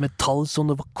 mann. Leker med tall som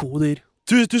det var koder.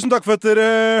 Tusen takk for at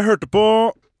dere hørte på.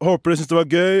 Håper dere synes det var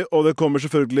gøy. Og det kommer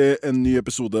selvfølgelig en ny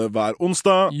episode hver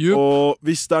onsdag. Og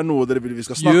hvis det er noe dere vil vi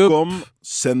skal snakke om,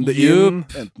 send det inn.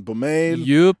 Enten på mail.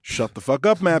 Shut the fuck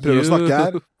up. Men jeg prøver å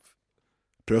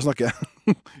snakke her.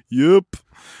 Jupp.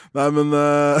 Nei, men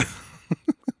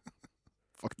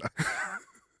fuck deg.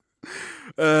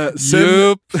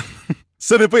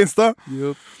 Send inn på Insta.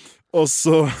 Og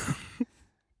så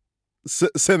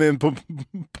send inn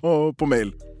på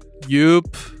mail.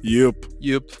 Jupp.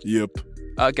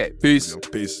 Ok, peace.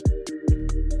 Peace.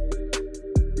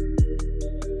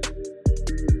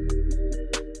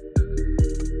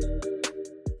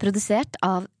 Produsert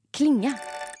av Klinge.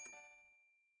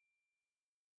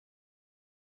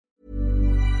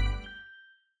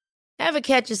 Ever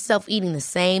catch yourself eating the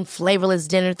same flavorless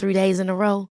dinner 3 days in a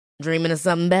row? Dreaming of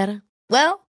something better?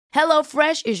 Well,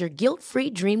 HelloFresh is your guilt-free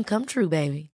dream come true,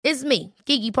 baby. It's me,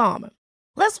 Keke Palmer.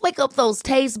 Let's wake up those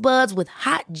taste buds with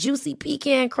hot, juicy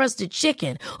pecan-crusted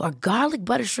chicken or garlic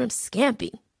butter shrimp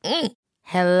scampi.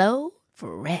 Hello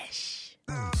Fresh.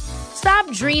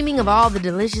 Stop dreaming of all the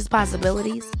delicious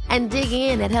possibilities and dig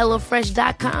in at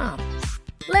HelloFresh.com.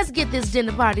 Let's get this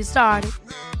dinner party started.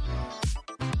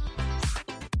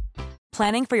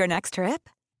 Planning for your next trip?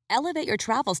 Elevate your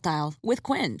travel style with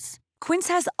Quince. Quince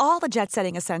has all the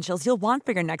jet-setting essentials you'll want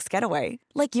for your next getaway,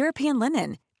 like European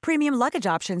linen, premium luggage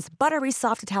options, buttery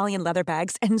soft Italian leather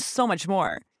bags, and so much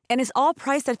more. And is all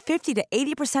priced at 50 to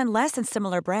 80% less than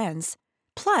similar brands.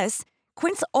 Plus,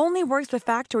 Quince only works with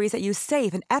factories that use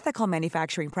safe and ethical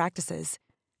manufacturing practices.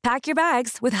 Pack your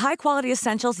bags with high-quality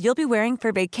essentials you'll be wearing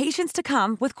for vacations to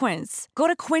come with Quince. Go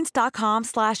to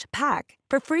quince.com/pack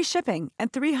for free shipping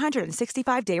and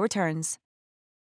 365-day returns.